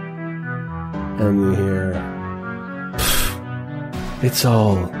 And you hear, "It's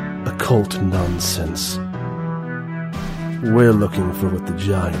all occult nonsense. We're looking for what the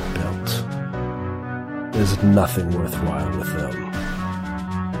giant built. There's nothing worthwhile with them."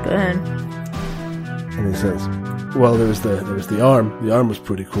 Burn. And he says, "Well, there was the arm. The arm was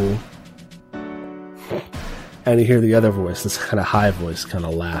pretty cool." And you hear the other voice, this kind of high voice, kind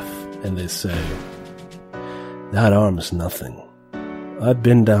of laugh, and they say, "That arm's nothing. I've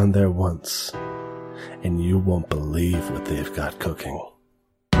been down there once, and you won't believe what they've got cooking."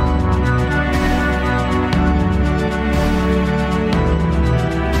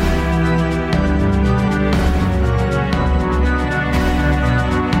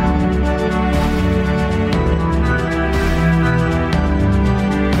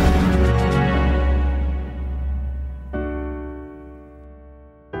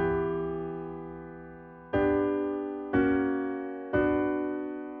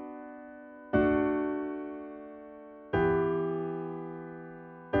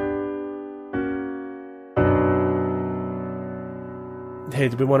 Hey,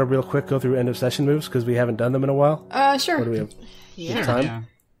 do we want to real quick go through end of session moves because we haven't done them in a while? Sure. What do we have? Yeah. Time? Yeah.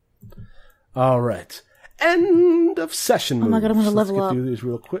 All right. End of session moves. my God, I'm gonna Let's level get up. through these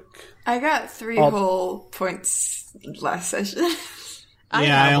real quick. I got 3 whole points last session.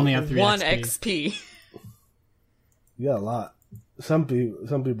 Yeah, I only have 3 1 XP. XP. You got a lot. Some people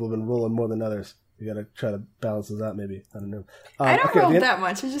have been rolling more than others. You got to try to balance this out, maybe. I don't know. I don't okay, roll the end- that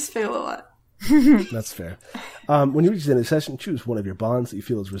much. I just fail a lot. That's fair. When you reach the end of the session, choose one of your bonds that you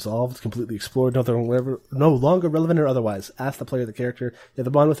feel is resolved, completely explored, no longer relevant or otherwise. Ask the player the character they have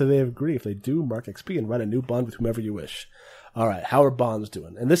the bond with if they agree. If they do, mark XP and write a new bond with whomever you wish. All right, how are bonds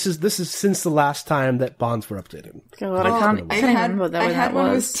doing? And this is since the last time that bonds were updated. God, I can't remember what I that had one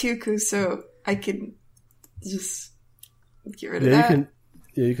with was. Tuku, so I could just get rid of Yeah, that.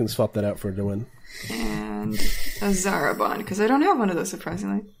 you can swap that out for a new one. And a Zara bond, because I don't have one of those,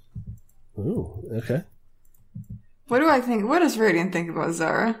 surprisingly. Ooh, okay. What do I think? What does Radiant think about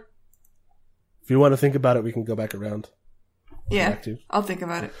Zara? If you want to think about it, we can go back around. Yeah, Back to. I'll think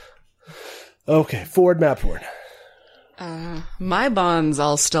about it. Okay, forward map forward. My bonds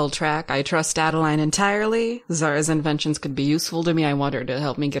all still track. I trust Adeline entirely. Zara's inventions could be useful to me. I want her to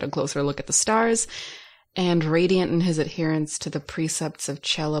help me get a closer look at the stars. And Radiant in his adherence to the precepts of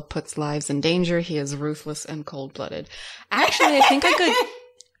Cella puts lives in danger. He is ruthless and cold-blooded. Actually,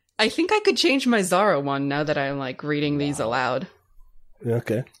 I think I could change my Zara one now that I'm like reading these aloud.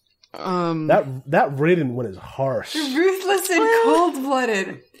 Okay. That Raiden one is harsh. Ruthless and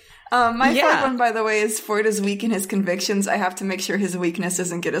cold-blooded. My Yeah. fourth one, by the way, is Ford is weak in his convictions. I have to make sure his weakness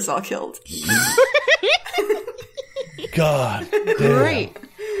doesn't get us all killed. God. Damn. Great.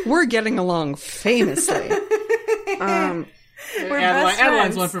 We're getting along famously. We're best Adeline's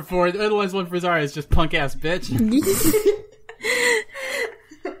friends. one for Ford. Adeline's one for Zara is just punk ass bitch.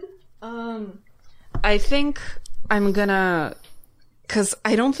 I think I'm gonna, cause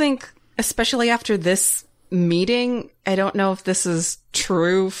I don't think, especially after this meeting, I don't know if this is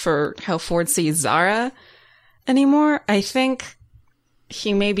true for how Ford sees Zara anymore. I think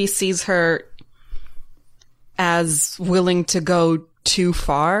he maybe sees her as willing to go too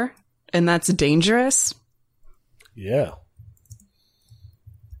far, and that's dangerous. Yeah.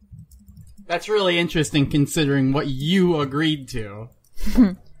 That's really interesting considering what you agreed to.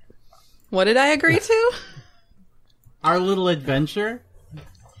 What did I agree to? Our little adventure?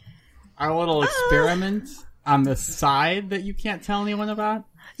 Our little experiment on the side that you can't tell anyone about?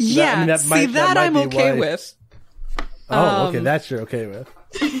 Yeah, I mean, that might- that might I'm be okay why- with. Oh, okay, that's you're okay with.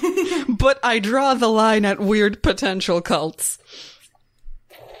 But I draw the line at weird potential cults.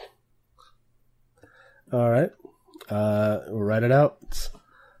 All right. We'll write it out.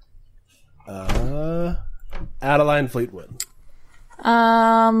 Adeline Fleetwood.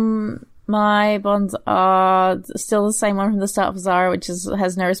 My bonds are still the same one from the start of Zara, which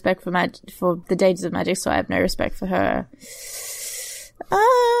has no respect for for the deities of magic, so I have no respect for her.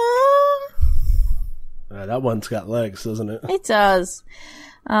 That one's got legs, doesn't it? It does.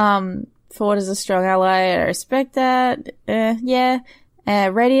 Ford is a strong ally. I respect that. Yeah.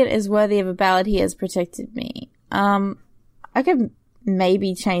 Radiant is worthy of a ballad. He has protected me. I could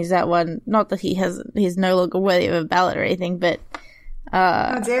maybe change that one. Not that he's no longer worthy of a ballad or anything, but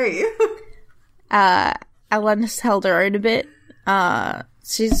How dare you? Ellen has held her own a bit. But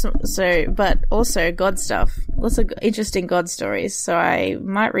also God stuff. Lots of interesting God stories. So I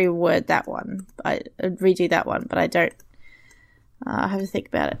might reword that one. I'd redo that one, but I don't have to think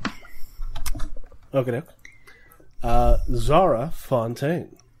about it. Okay. Zara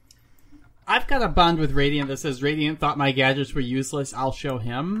Fontaine. I've got a bond with Radiant that says Radiant thought my gadgets were useless, I'll show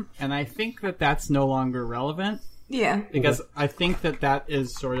him. And I think that that's no longer relevant. Yeah. Because I think that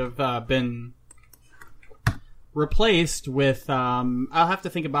is sort of been replaced with, I'll have to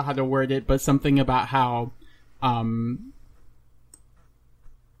think about how to word it, but something about how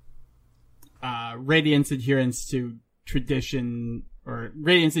Radiant's adherence to tradition, or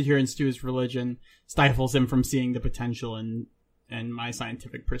Radiant's adherence to his religion, stifles him from seeing the potential in my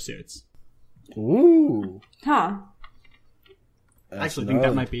scientific pursuits. Ooh. Huh. I actually think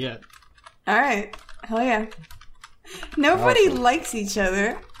that might be it. Alright. Hell yeah. Nobody likes each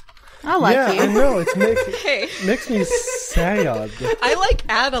other. I like yeah, you. I know. It Hey. makes me sad. I like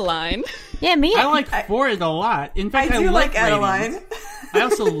Adeline. Yeah, me. I like Ford a lot. In fact, I do like Radiant. Adeline. I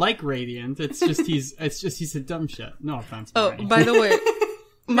also like Radiant. It's just he's a dumb shit. No offense. Oh, Radiant. by the way,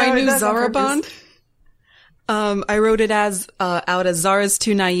 my No, new that's on Zara purpose. bond. I wrote it as out as Zara's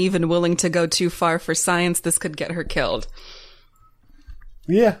too naive and willing to go too far for science. This could get her killed.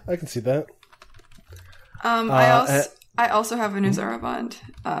 Yeah, I can see that. I also have a new Zara bond.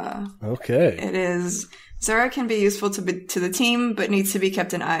 Okay. It is Zara can be useful to the team, but needs to be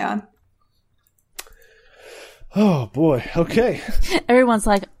kept an eye on. Oh boy. Okay. Everyone's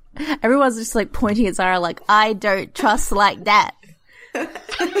just like pointing at Zara like, I don't trust like that.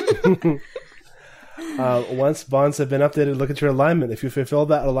 Once bonds have been updated, look at your alignment. If you fulfill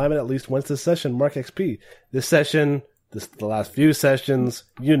that alignment at least once this session, mark XP. This session, the last few sessions,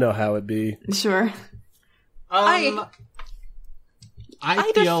 you know how it be. Sure. I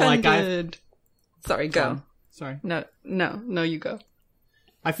feel like defended... Sorry, go. Sorry. No, you go.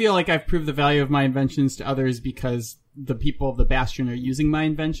 I feel like I've proved the value of my inventions to others because the people of the Bastion are using my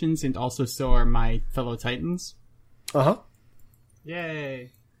inventions, and also so are my fellow Titans. Uh-huh.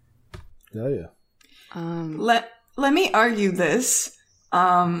 Yay. Oh, yeah. Let me argue this.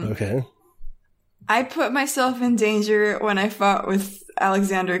 Okay. I put myself in danger when I fought with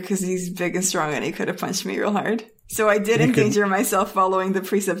Alexander because he's big and strong and he could have punched me real hard. So I did endanger myself following the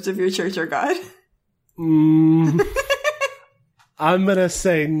precepts of your church or god. I'm gonna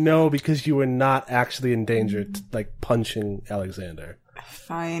say no because you were not actually endangered, like punching Alexander.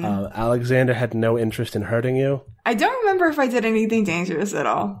 Fine. Alexander had no interest in hurting you. I don't remember if I did anything dangerous at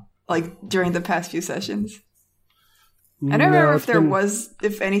all, like during the past few sessions. I don't remember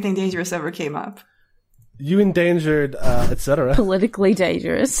if anything dangerous ever came up. You endangered, etc. Politically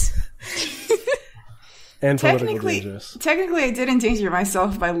dangerous. And politically dangerous. Technically, I did endanger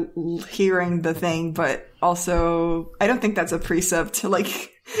myself by hearing the thing, but also, I don't think that's a precept.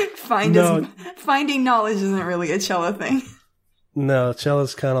 Like, finding knowledge isn't really a Chella thing. No,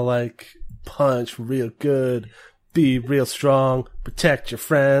 Chella's kind of like, punch real good, be real strong, protect your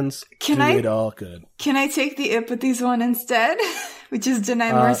friends, do it all good. Can I take the Ipathes one instead? Which is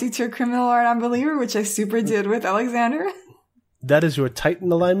deny mercy to a criminal or an unbeliever, which I super did with Alexander. That is your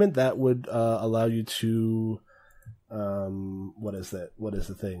Titan alignment. That would allow you to, what is that? What is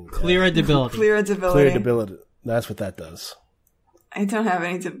the thing? Clear a debility. Clear a debility. Clear debility. That's what that does. I don't have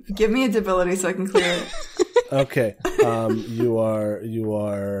any. Give me a debility so I can clear it. Okay. You are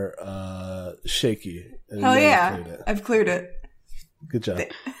shaky. Hell yeah. I've cleared it. Good job.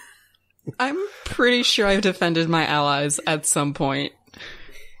 I'm pretty sure I've defended my allies at some point.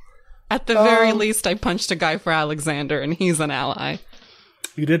 At the very least, I punched a guy for Alexander, and he's an ally.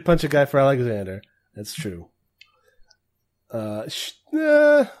 You did punch a guy for Alexander. That's true.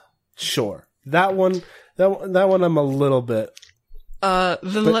 Sure. That one I'm a little bit...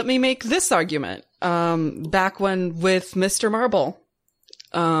 Let me make this argument. Back when with Mr. Marble.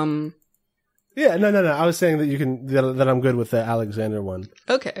 Yeah, no. I was saying that I'm good with the Alexander one.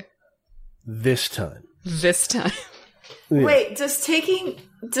 Okay. This time. Yeah. Wait, does taking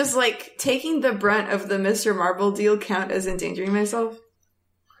the brunt of the Mr. Marble deal count as endangering myself?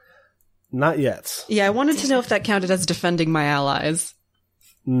 Not yet. Yeah, I wanted to know if that counted as defending my allies.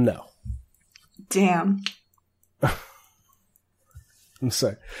 No. Damn. I'm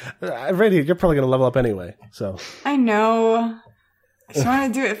sorry. Radiant, you're probably going to level up anyway, so. I know. I just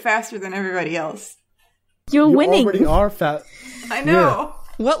want to do it faster than everybody else. You're winning. You already are fat. I know.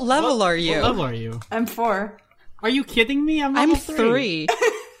 What level are you? What level are you? I'm 4. Are you kidding me? I'm I'm level 3. 3.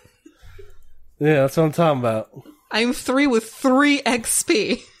 Yeah, that's what I'm talking about. I'm 3 with 3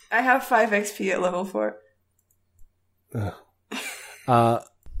 XP. I have 5 XP at level 4. Anyway.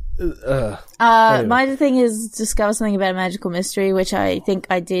 My thing is discover something about a magical mystery, which I think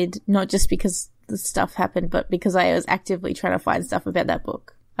I did not just because the stuff happened, but because I was actively trying to find stuff about that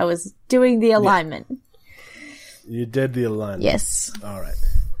book. I was doing the alignment. You did the alignment. Yes. All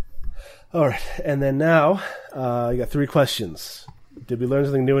right. And then now, you got 3 questions. Did we learn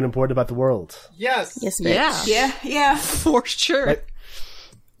something new and important about the world? Yes. Yes, bitch. Yeah. Yeah. For sure.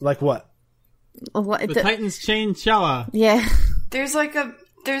 Like what? What, The Titans chain Chella. yeah. There's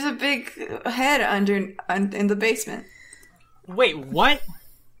a big head in the basement. Wait, what?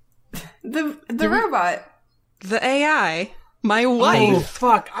 The robot. The AI. My Oh wife.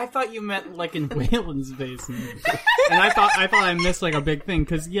 fuck! I thought you meant like in Waylon's basement, and I thought I missed like a big thing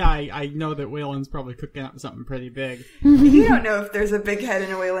because I know that Waylon's probably cooking up something pretty big. You don't know if there's a big head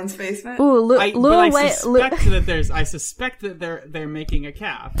in a Wayland's basement. Ooh, But I suspect that they're making a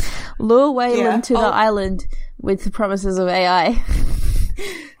calf. lure Wayland Yeah. to the island with the promises of AI.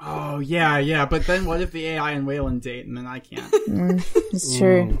 Oh yeah, but then what if the AI and Wayland date and then I can't? It's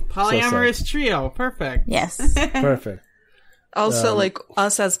true. Polyamorous trio, perfect. Yes. Perfect. Also, like,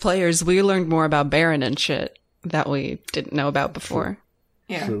 us as players, we learned more about Baron and shit that we didn't know about before.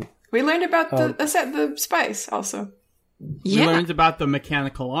 Yeah. True. We learned about the spice also. We Yeah. learned about the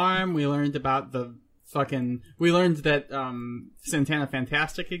mechanical arm. We learned about the we learned that Santana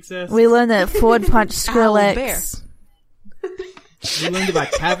Fantastic exists. We learned that Ford punched Skrillex. We learned about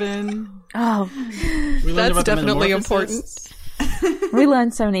Kevin. Oh, We learned That's about the definitely Metamorphosis. we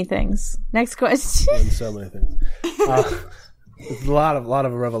learned so many things. Next question. And so many things. It's a lot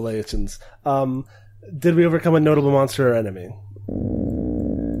of revelations. Did we overcome a notable monster or enemy?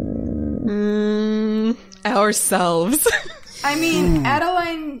 Ourselves. I mean,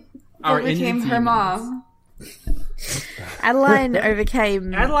 Adeline Our became indie her demons. mom. Adeline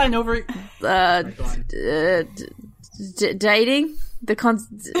overcame Adeline over. dating the I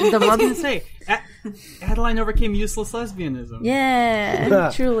was gonna monster. say Adeline overcame useless lesbianism.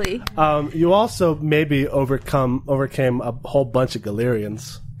 Yeah, truly. You also maybe overcame a whole bunch of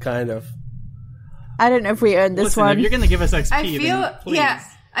Galerians, kind of. I don't know if we earned this Listen, one. if you're gonna give us XP, I feel, then please. yeah.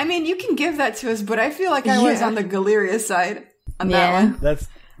 I mean, you can give that to us, but I feel like I was Yeah. on the Galeria side on Yeah. that one.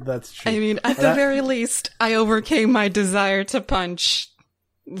 That's true. I mean, at the very least, I overcame my desire to punch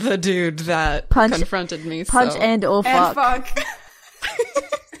the dude that confronted me. Punch so. and or And fuck. fuck.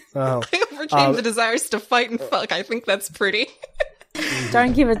 Oh. I overcame the desires to fight and fuck. I think that's pretty.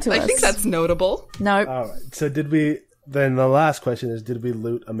 Don't give it to I us. think that's notable. Nope. All right. So then the last question is, did we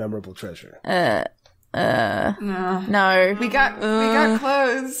loot a memorable treasure? No. We got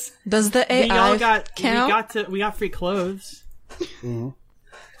clothes. Does the AI We all got count? we got free clothes.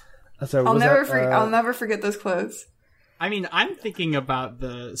 So I'll was never that, I'll never forget those clothes. I mean, I'm thinking about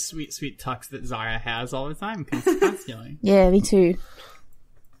the sweet, sweet tux that Zara has all the time, constantly. Yeah, me too.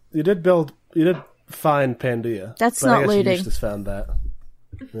 You did find Pandia. That's but not I guess looting. You just found that.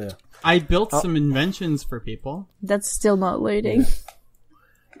 Yeah. I built some inventions for people. That's still not looting.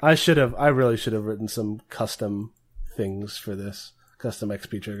 I really should have written some custom things for this. Custom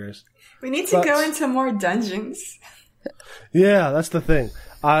XP triggers. We need to go into more dungeons. Yeah, that's the thing.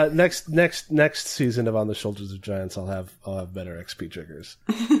 Next season of On the Shoulders of Giants, I'll have better XP triggers.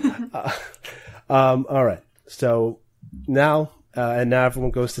 All right. So now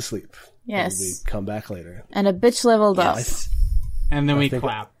everyone goes to sleep. Yes. And we come back later. And a bitch leveled up. And then we think-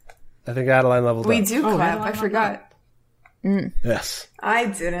 clap. I think Adeline leveled We up. do clap. I forgot. Yes. I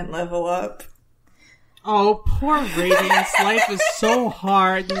didn't level up. Oh, poor Radiance. Life is so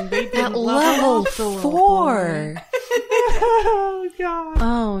hard. And they didn't At level up so 4. Oh, God.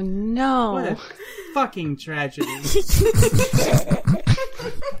 Oh no. What a fucking tragedy.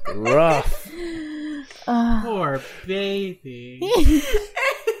 Rough. Poor baby.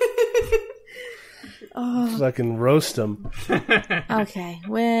 Fucking roast them. Okay,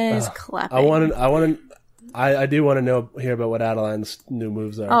 where's clapping? I do want to hear about what Adeline's new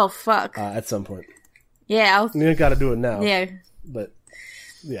moves are. Oh, fuck. At some point. Yeah, You ain't got to do it now. yeah. But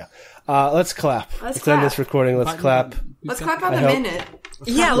yeah. Let's clap. Let's end clap. this recording. Let's clap. Let's clap on the hope- minute.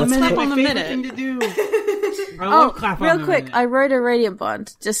 Yeah, let's clap on the favorite minute. thing to do. I love clap on Real the quick, minute. I wrote a Radiant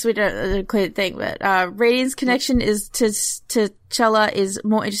Bond, just so we don't clear the thing, but Radiant's connection is to Chella is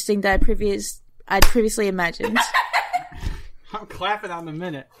more interesting than I'd previously imagined. I'm clapping on the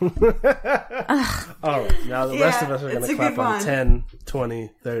minute. All right. Now the rest of us are going it's to a clap good on one. 10, 20,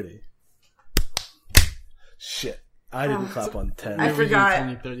 30. Shit. I didn't clap on 10. I forgot.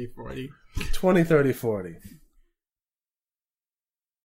 20, 30, 40. 20, 30, 40.